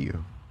me one of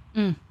you."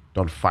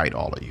 Don't fight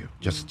all of you.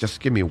 Just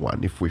give me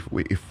one.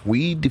 If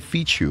we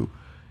defeat you,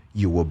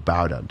 you will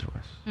bow down to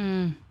us.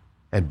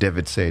 And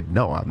David said,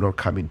 "No, I'm not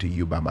coming to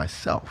you by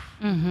myself.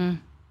 I'm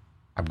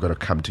going to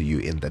come to you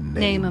in the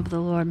name of the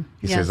Lord."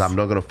 He says, "I'm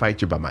not going to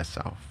fight you by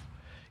myself."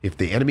 If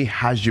the enemy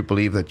has you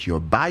believe that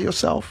you're by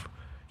yourself,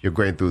 you're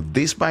going through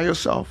this by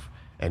yourself,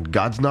 and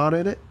God's not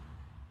in it,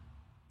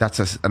 that's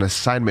an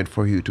assignment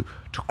for you to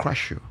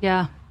crush you.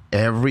 Yeah.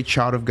 Every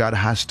child of God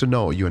has to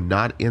know you're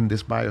not in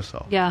this by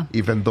yourself. Yeah.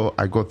 Even though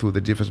I go through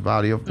the deepest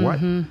valley of what?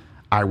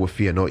 I will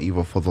fear no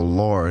evil, for the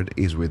Lord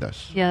is with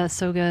us. Yeah, that's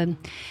so good.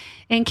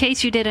 In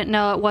case you didn't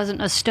know, it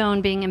wasn't a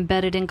stone being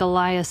embedded in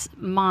Goliath's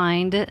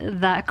mind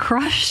that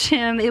crushed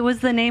him. It was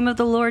the name of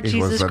the Lord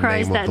Jesus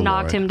Christ that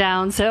knocked him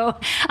down. So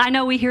I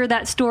know we hear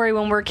that story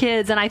when we're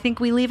kids, and I think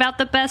we leave out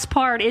the best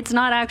part. It's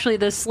not actually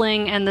the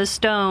sling and the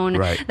stone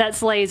that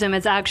slays him.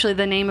 It's actually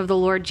the name of the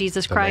Lord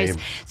Jesus Christ.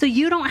 So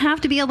you don't have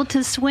to be able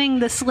to swing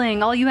the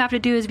sling. All you have to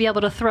do is be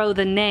able to throw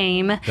the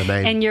name.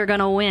 And you're going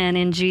to win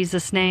in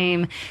Jesus'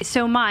 name.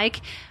 So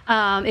Mike,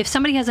 if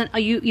somebody has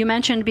you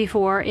mentioned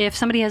before, if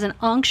somebody has an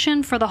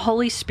unction for the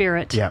Holy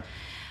Spirit,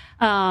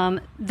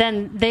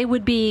 then they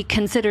would be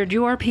considered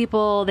your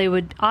people. They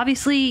would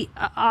obviously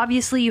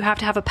you have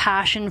to have a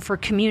passion for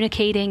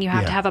communicating. You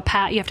have to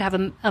have you have to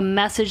have a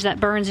message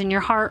that burns in your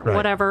heart,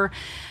 whatever.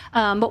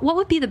 But what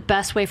would be the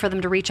best way for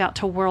them to reach out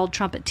to World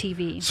Trumpet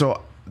TV?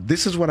 So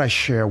this is what I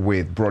share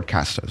with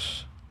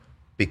broadcasters,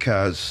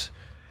 because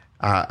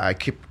I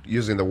keep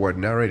using the word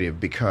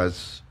narrative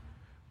because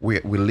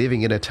we're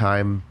living in a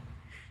time.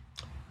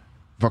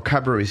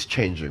 Vocabulary is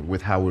changing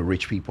with how we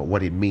reach people,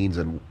 what it means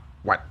and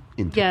what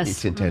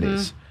its intent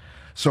is.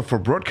 So for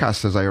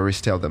broadcasters, I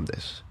always tell them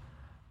this.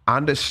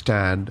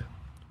 Understand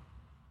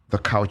the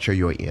culture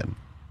you're in.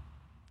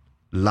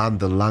 Learn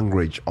the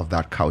language of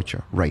that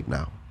culture right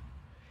now.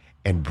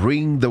 And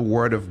bring the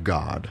word of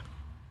God.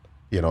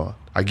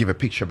 I give a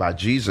picture about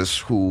Jesus,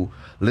 who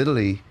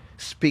literally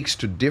speaks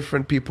to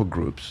different people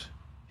groups.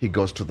 He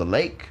goes to the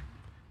lake.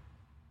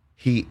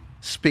 He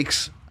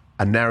speaks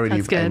a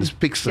narrative and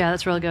speaks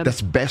that's really good.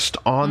 That's best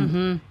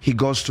on. He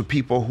goes to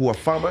people who are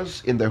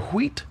farmers in their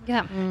wheat.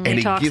 And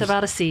he talks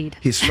about a seed.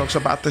 He talks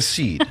about the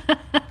seed.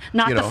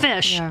 Not the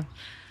fish.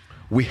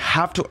 We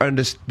have to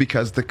understand,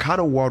 because the kind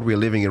of world we're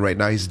living in right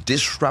now is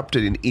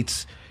disrupted in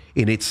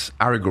its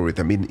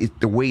algorithm, in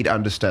the way it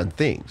understands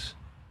things.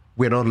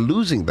 We're not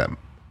losing them.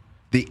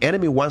 The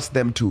enemy wants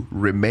them to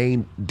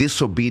remain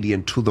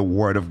disobedient to the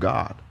word of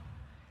God.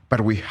 But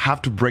we have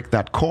to break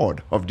that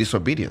cord of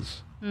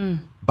disobedience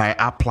by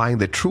applying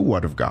the true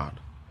word of God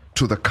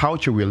to the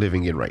culture we're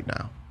living in right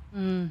now.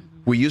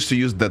 We used to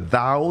use the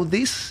thou,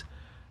 this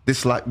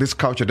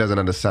culture doesn't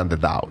understand the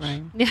thous.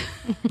 Right.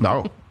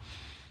 No.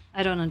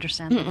 I don't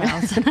understand the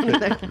vows.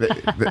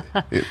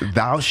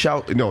 Thou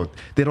shalt, no,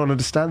 they don't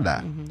understand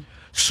that.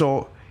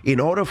 So in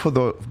order for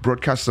the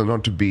broadcaster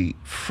not to be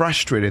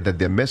frustrated that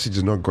their message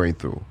is not going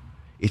through,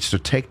 it's to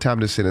take time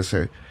to sit and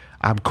say,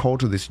 I'm called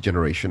to this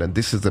generation, and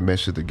this is the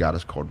message that God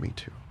has called me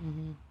to.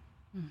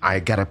 I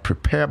got to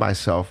prepare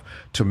myself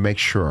to make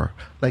sure,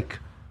 like,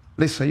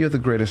 Lisa, you're the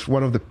greatest,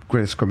 one of the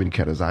greatest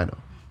communicators I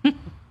know.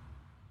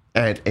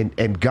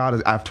 and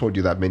God, I've told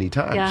you that many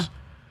times. Yeah.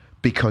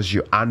 Because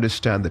you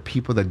understand the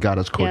people that God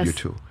has called you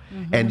to.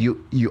 And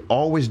you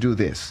always do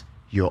this.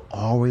 You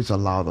always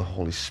allow the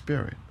Holy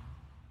Spirit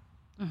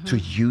to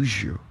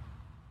use you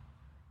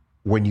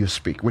when you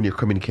speak, when you're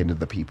communicating to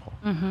the people.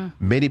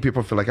 Many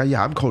people feel like, oh,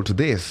 yeah, I'm called to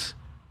this.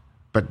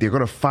 But they're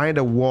going to find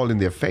a wall in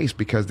their face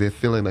because they're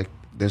feeling like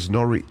there's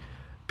no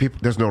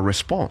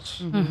response.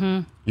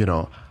 You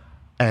know?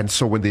 And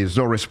so when there's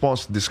no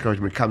response,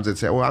 discouragement comes and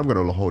say, oh, I'm going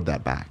to hold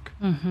that back.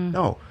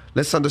 No.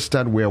 Let's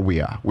understand where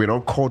we are. We're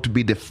not called to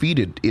be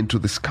defeated into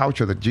this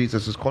culture that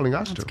Jesus is calling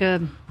us to. That's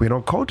good. We're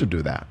not called to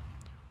do that.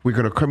 We're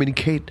going to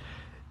communicate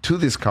to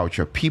this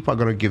culture. People are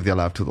going to give their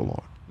life to the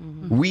Lord.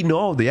 We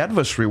know the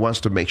adversary wants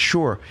to make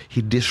sure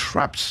he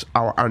disrupts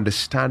our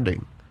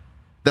understanding.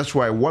 That's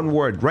why one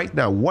word right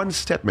now, one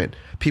statement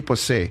people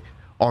say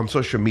on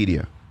social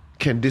media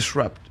can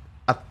disrupt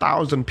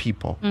 1,000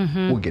 people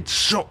who get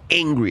so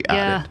angry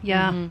at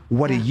it.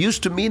 What it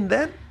used to mean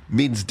then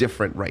means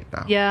different right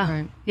now.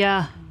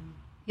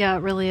 Yeah,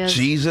 it really is.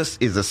 Jesus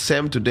is the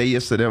same today,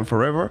 yesterday, and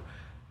forever,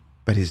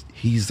 but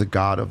he's the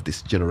God of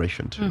this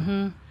generation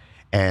too.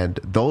 And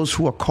those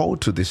who are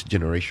called to this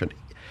generation,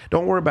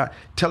 don't worry about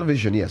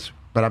television, yes,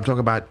 but I'm talking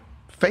about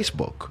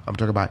Facebook. I'm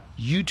talking about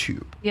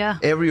YouTube. Yeah.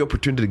 Every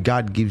opportunity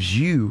God gives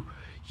you,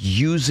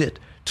 use it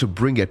to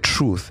bring a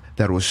truth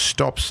that will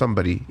stop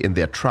somebody in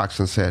their tracks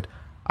and said,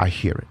 I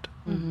hear it.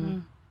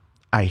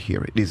 I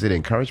hear it. Is it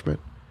encouragement?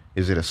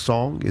 Is it a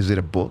song? Is it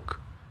a book?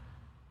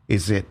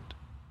 Is it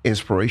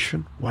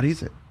inspiration? What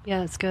is it?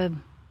 Yeah, it's good.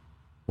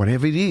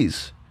 Whatever it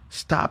is,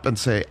 stop and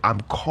say,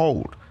 I'm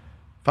called.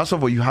 First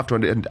of all, you have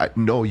to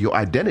know your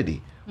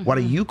identity. What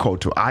are you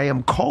called to? I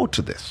am called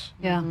to this.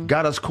 Yeah.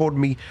 God has called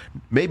me.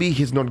 Maybe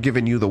he's not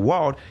given you the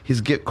world.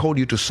 He's called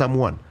you to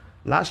someone.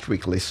 Last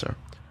week, Lisa,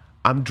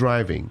 I'm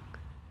driving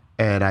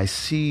and I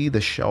see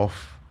the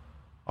shelf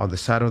on the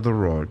side of the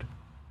road.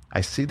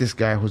 I see this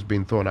guy who's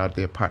been thrown out of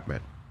the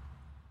apartment.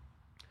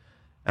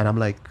 And I'm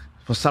like,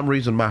 for some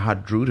reason, my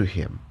heart drew to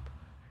him.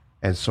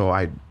 And so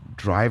I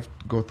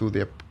go through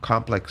their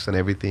complex and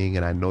everything,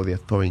 and I know they're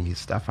throwing his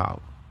stuff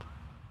out.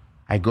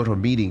 I go to a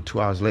meeting 2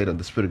 hours later, and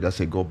the Spirit of God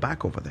said, go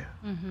back over there.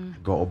 I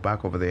go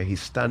back over there.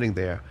 He's standing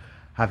there,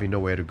 having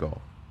nowhere to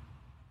go.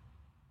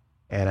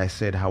 And I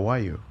said, how are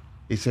you?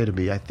 He said to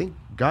me, I think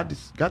God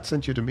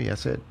sent you to me. I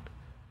said,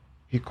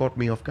 he caught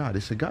me off guard.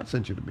 He said, God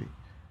sent you to me.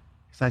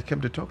 He said, I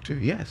came to talk to you.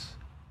 Yes.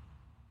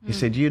 He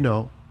said, you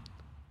know,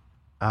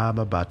 I'm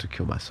about to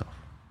kill myself.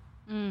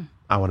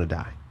 I want to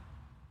die.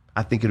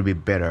 I think it'll be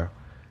better.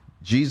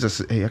 He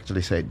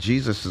actually said,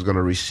 Jesus is going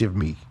to receive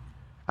me.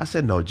 I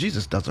said, no,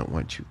 Jesus doesn't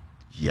want you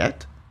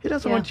yet. He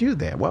doesn't want you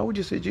there. Why would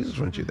you say Jesus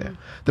wants you there?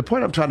 The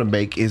point I'm trying to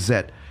make is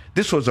that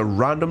this was a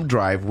random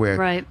drive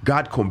where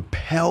God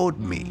compelled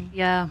me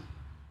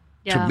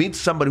to meet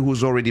somebody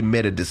who's already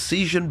made a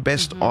decision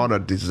based on a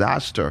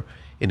disaster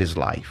in his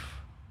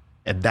life.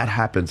 And that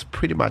happens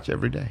pretty much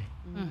every day.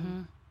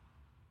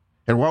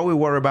 And while we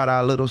worry about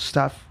our little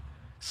stuff,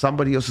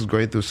 somebody else is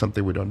going through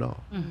something we don't know.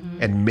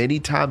 And many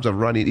times I've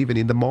run it, even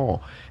in the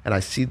mall, and I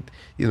see,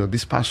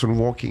 this person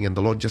walking, and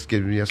the Lord just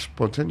gave me a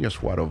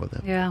spontaneous word over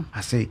them. Yeah.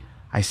 I say,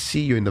 I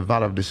see you in the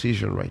valley of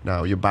decision right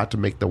now. You're about to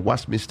make the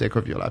worst mistake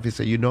of your life. He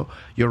said,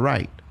 you're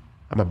right.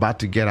 I'm about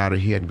to get out of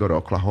here and go to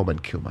Oklahoma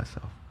and kill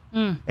myself.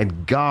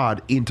 And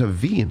God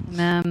intervenes.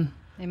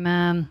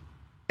 Amen.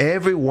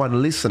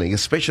 Everyone listening,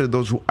 especially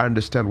those who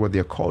understand what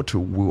they're called to,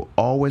 will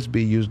always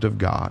be used of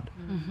God.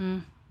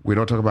 We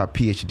don't talk about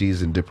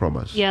PhDs and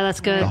diplomas. Yeah, that's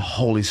good. The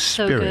Holy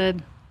Spirit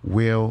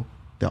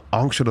the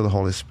unction of the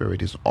Holy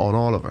Spirit is on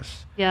all of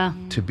us. Yeah.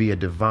 To be a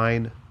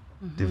divine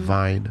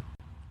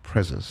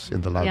presence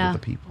in the lives of the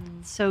people.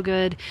 So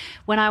good.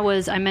 When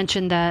I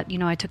mentioned that,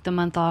 I took the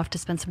month off to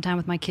spend some time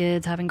with my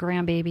kids, having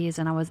grandbabies,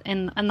 and I was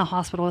in the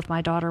hospital with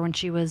my daughter when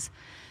she was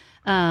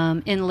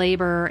in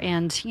labor,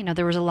 and,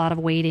 there was a lot of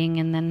waiting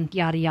and then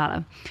yada,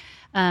 yada.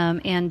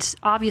 And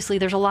obviously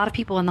there's a lot of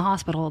people in the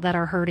hospital that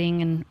are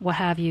hurting and what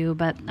have you,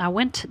 but I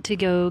went to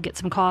go get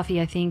some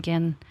coffee, I think,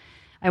 and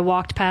I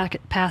walked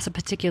past a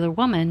particular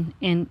woman,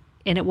 and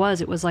it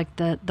was like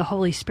the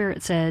Holy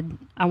Spirit said,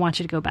 I want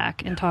you to go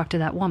back and talk to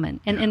that woman.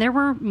 And there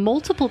were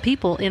multiple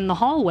people in the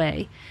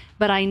hallway,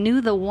 but I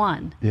knew the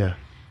one. Yeah.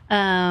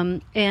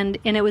 And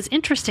it was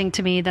interesting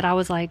to me that I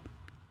was like,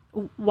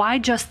 why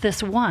just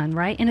this one,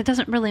 right? And it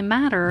doesn't really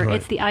matter. Right.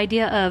 It's the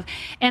idea of,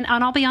 and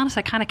I'll be honest,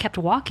 I kind of kept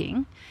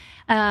walking.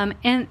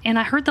 And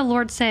I heard the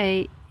Lord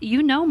say,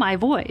 you know my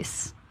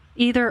voice.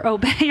 Either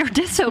obey or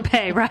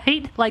disobey,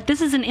 right? Like this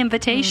is an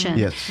invitation.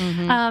 Yes.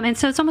 And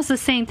so it's almost the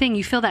same thing.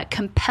 You feel that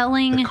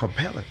compelling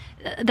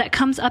that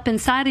comes up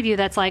inside of you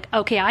that's like,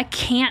 okay, I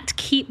can't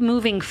keep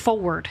moving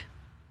forward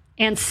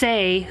and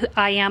say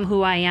I am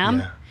who I am.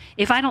 Yeah.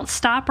 If I don't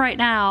stop right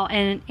now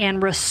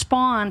and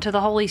respond to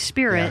the Holy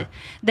Spirit,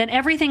 then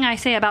everything I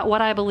say about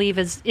what I believe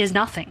is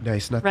nothing. Yeah,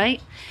 it's nothing.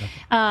 Right?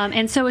 Nothing.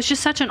 And so it's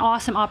just such an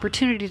awesome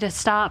opportunity to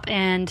stop,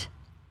 and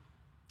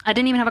I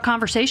didn't even have a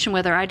conversation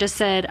with her. I just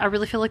said, I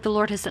really feel like the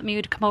Lord has sent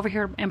me to come over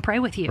here and pray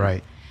with you.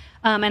 Right.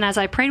 And as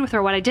I prayed with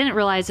her, what I didn't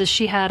realize is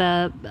she had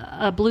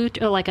a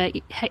Bluetooth, like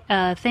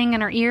a thing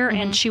in her ear,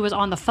 and she was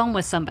on the phone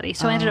with somebody.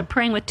 So I ended up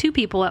praying with two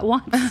people at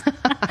once.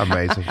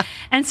 Amazing.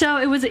 And so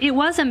it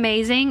was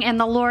amazing. And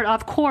the Lord,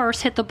 of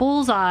course, hit the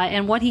bullseye.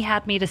 And what he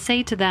had me to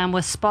say to them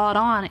was spot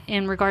on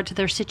in regard to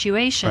their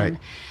situation. Right.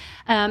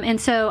 And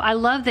so I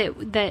love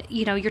that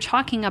you're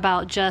talking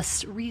about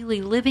just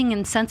really living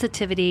in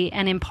sensitivity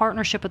and in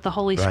partnership with the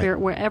Holy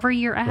Spirit wherever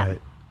you're at.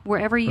 Right.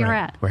 Wherever you're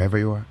at. Wherever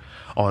you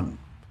are.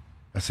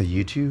 That's a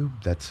YouTube.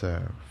 That's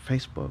a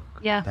Facebook.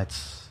 Yeah.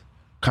 That's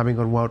coming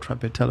on World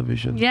Trumpet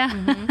Television. Yeah.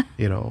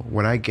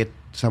 When I get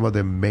some of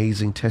the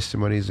amazing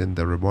testimonies in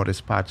the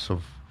remotest parts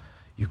of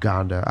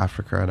Uganda,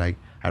 Africa, and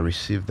I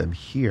receive them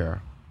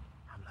here,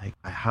 I'm like,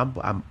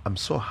 I'm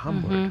so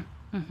humbled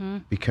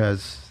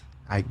because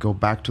I go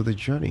back to the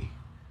journey.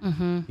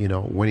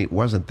 When it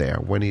wasn't there,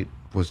 when it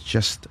was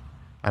just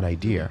an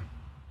idea,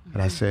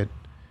 and I said,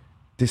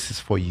 "This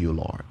is for you,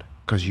 Lord."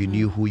 Because you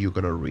knew who you're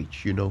going to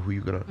reach. You know who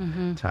you're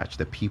going to touch,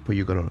 the people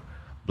you're going to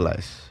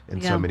bless in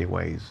so many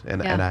ways.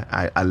 And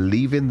I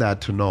live in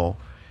that to know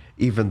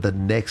even the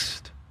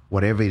next,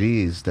 whatever it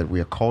is that we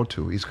are called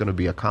to, is going to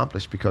be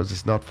accomplished because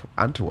it's not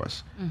unto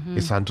us.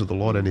 It's unto the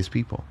Lord and his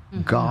people.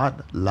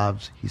 God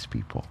loves his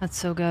people. That's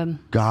so good.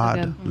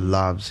 God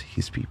loves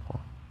his people.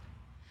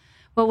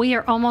 Well, we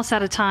are almost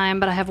out of time,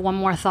 but I have one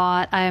more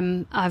thought.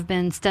 I've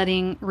been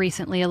studying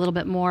recently a little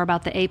bit more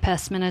about the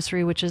APES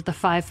ministry, which is the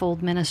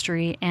fivefold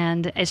ministry,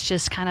 and it's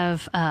just kind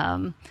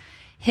of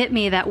hit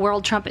me that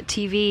World Trumpet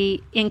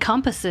TV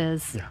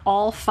encompasses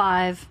all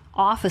 5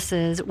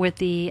 offices with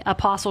the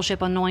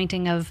apostleship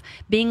anointing of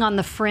being on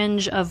the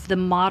fringe of the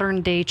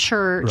modern day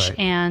church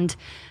and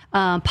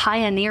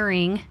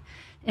pioneering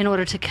in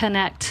order to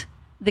connect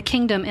the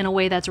kingdom in a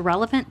way that's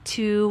relevant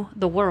to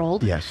the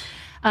world. Yes.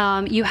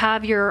 You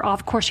have your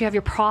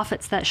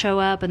prophets that show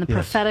up and the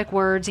prophetic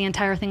words. The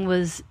entire thing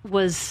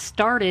was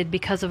started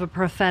because of a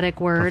prophetic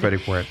word.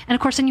 And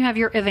of course, then you have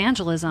your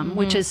evangelism,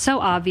 which is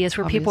so obvious,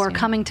 where people are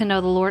coming to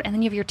know the Lord. And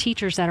then you have your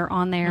teachers that are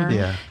on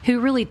there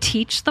who really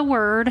teach the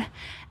word.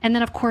 And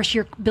then, of course,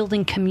 you're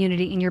building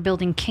community and you're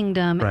building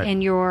kingdom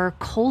and you're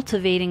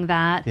cultivating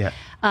that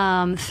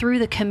through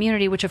the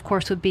community, which, of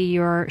course, would be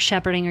your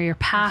shepherding or your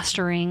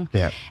pastoring.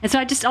 Yeah. And so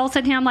I just all of a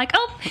sudden, I'm like,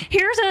 oh,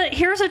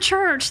 here's a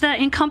church that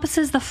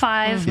encompasses the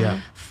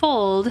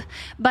 5-fold.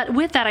 But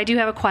with that, I do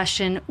have a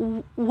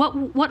question.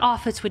 What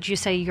office would you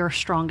say you're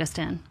strongest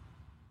in?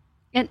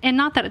 And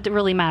not that it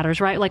really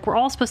matters, right? Like, we're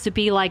all supposed to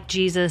be like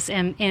Jesus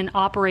and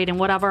operate in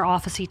whatever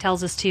office he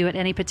tells us to at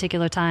any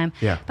particular time.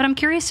 Yeah. But I'm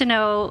curious to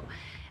know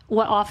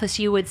what office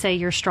you would say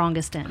you're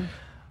strongest in.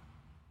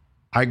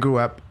 I grew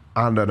up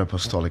under an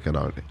apostolic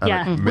anointing.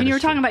 Yeah. When you were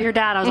talking about your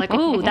dad, I was like,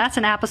 ooh, that's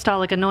an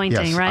apostolic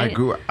anointing, right?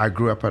 I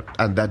grew up,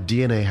 and that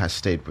DNA has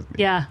stayed with me.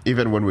 Yeah.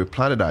 Even when we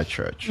planted our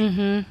church,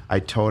 I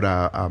told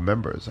our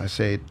members, I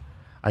said,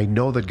 I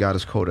know that God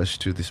has called us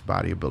to this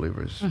body of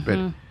believers,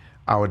 but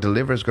our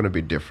delivery is going to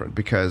be different,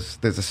 because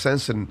there's a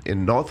sense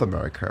in North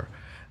America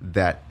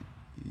that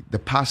the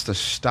pastor's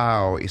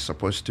style is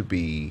supposed to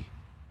be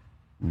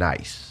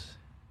nice,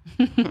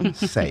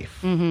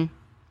 safe, you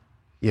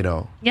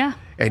know? Yeah.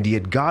 And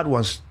yet God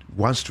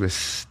wants to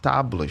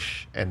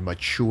establish and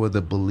mature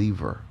the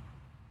believer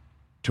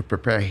to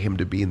prepare him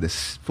to be in the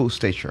full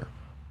stature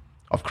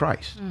of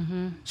Christ,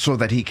 so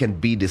that he can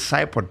be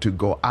discipled to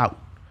go out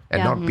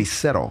and not be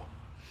settled.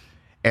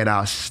 And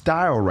our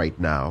style right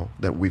now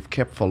that we've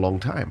kept for a long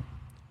time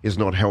is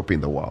not helping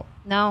the world.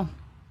 No.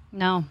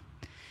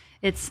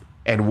 It's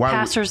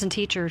pastors and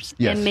teachers,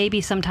 and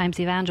maybe sometimes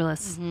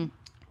evangelists.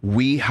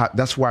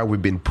 That's why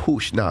we've been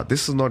pushed. Now,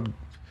 this is not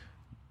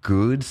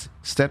good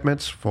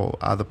statements for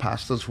other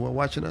pastors who are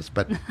watching us,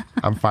 but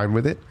I'm fine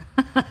with it.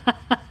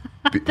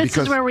 This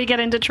is where we get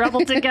into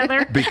trouble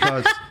together.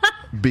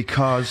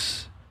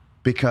 because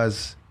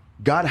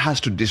God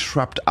has to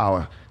disrupt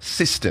our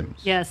systems.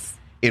 Yes.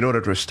 In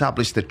order to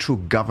establish the true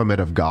government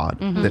of God,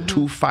 the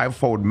true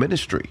 5-fold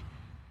ministry.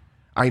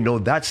 I know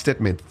that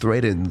statement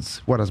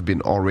threatens what has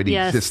been already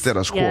the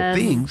status quo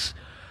things,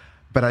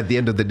 But at the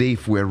end of the day,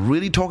 if we're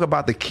really talking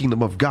about the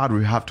kingdom of God,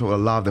 we have to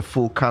allow the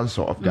full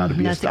counsel of God to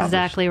be established. That's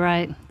exactly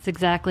right. That's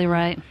exactly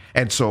right.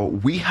 And so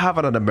we have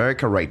it in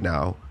America right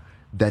now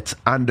that's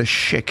under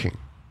shaking.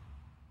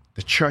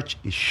 The church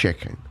is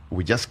shaking.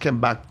 We just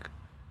came back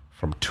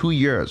from 2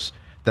 years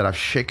that have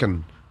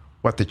shaken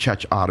what the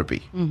church ought to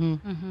be.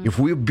 If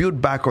we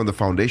build back on the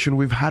foundation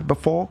we've had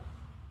before,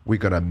 we're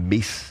going to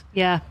miss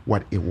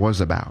what it was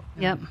about.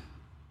 Yep.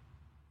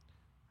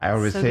 I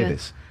always say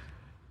this.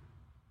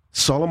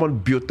 Solomon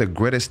built the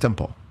greatest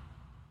temple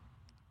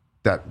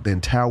that the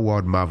entire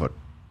world marveled.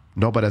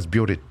 Nobody has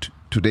built it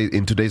today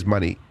in today's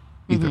money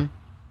either.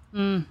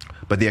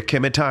 But there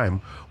came a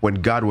time when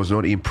God was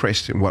not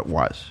impressed in what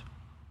was.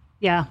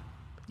 Yeah.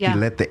 He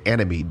let the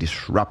enemy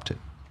disrupt it.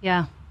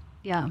 Yeah.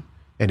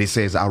 And he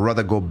says, I'd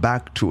rather go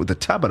back to the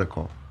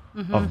tabernacle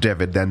of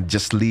David than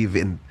just live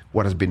in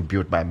what has been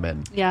built by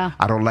men. Yeah.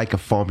 I don't like a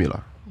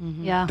formula.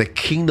 Yeah. The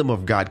kingdom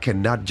of God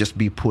cannot just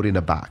be put in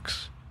a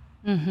box.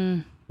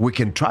 We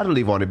can try to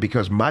live on it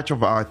because much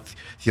of our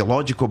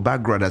theological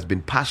background has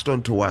been passed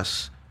on to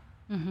us.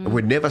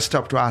 We never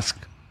stop to ask,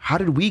 how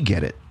did we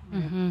get it?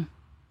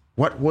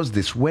 What was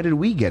this? Where did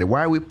we get it?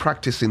 Why are we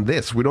practicing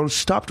this? We don't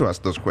stop to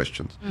ask those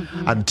questions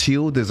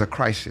until there's a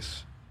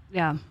crisis.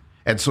 Yeah.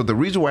 And so the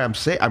reason why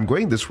I'm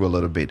going this way a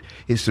little bit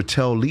is to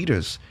tell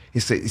leaders,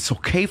 it's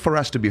okay for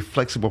us to be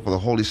flexible for the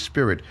Holy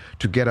Spirit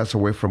to get us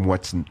away from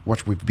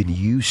what we've been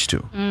used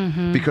to.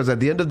 Because at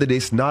the end of the day,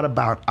 it's not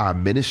about our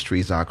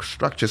ministries, our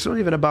structure. It's not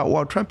even about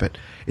World Trumpet.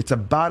 It's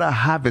about a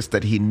harvest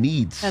that he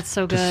needs to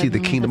see the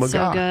kingdom of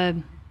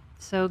God.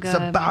 So good. It's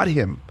about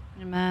him.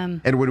 Amen.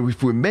 And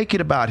if we make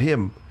it about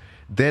him,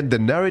 then the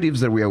narratives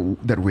that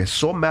we're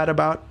so mad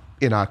about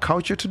in our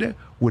culture today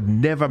would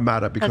never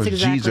matter because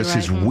Jesus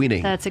is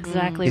winning. That's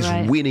exactly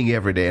right. He's winning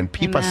every day, and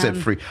people are set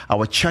free.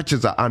 Our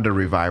churches are under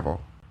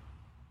revival.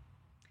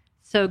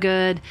 So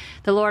good.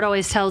 The Lord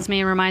always tells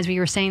me and reminds me, you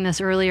were saying this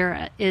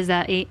earlier, is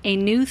that a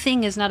new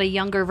thing is not a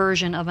younger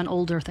version of an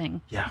older thing.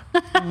 Yeah.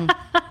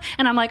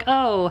 And I'm like,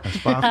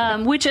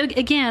 which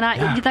again,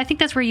 I think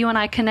that's where you and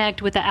I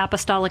connect with the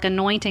apostolic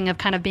anointing of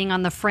kind of being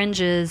on the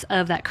fringes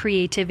of that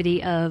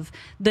creativity of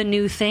the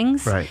new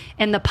things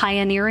and the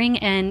pioneering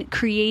and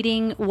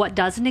creating what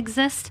doesn't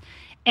exist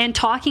and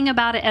talking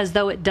about it as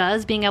though it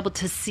does, being able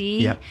to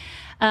see. Yeah.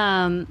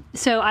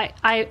 So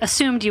I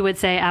assumed you would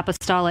say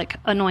apostolic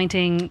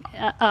anointing.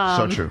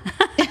 So true.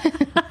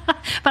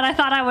 But I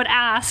thought I would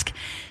ask.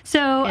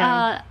 So,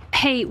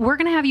 hey, we're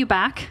going to have you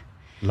back.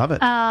 Love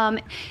it.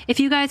 If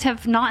you guys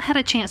have not had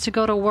a chance to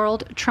go to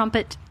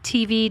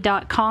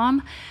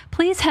worldtrumpеттv.com,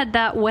 please head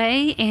that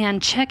way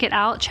and check it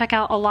out. Check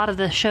out a lot of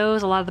the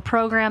shows, a lot of the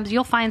programs.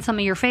 You'll find some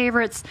of your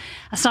favorites,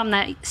 some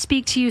that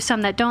speak to you,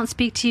 some that don't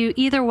speak to you.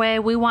 Either way,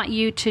 we want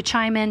you to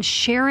chime in,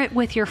 share it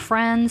with your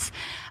friends,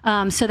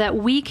 so that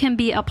we can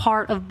be a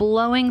part of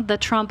blowing the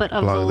trumpet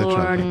of the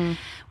Lord.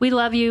 We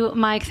love you,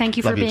 Mike. Thank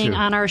you for being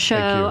on our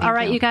show. All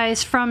right, you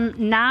guys, from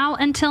now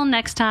until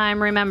next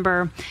time,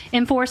 remember,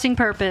 enforcing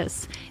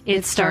purpose,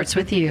 it starts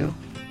with you.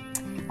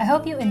 I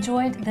hope you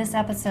enjoyed this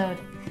episode.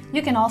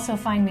 You can also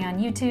find me on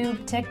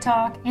YouTube,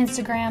 TikTok,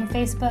 Instagram,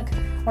 Facebook,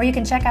 or you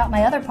can check out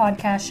my other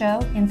podcast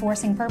show,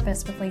 Enforcing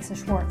Purpose with Lisa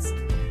Schwartz.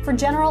 For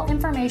general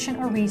information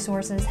or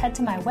resources, head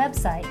to my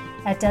website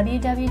at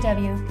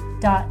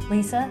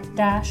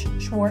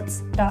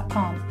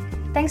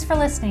www.lisa-schwartz.com. Thanks for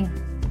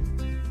listening.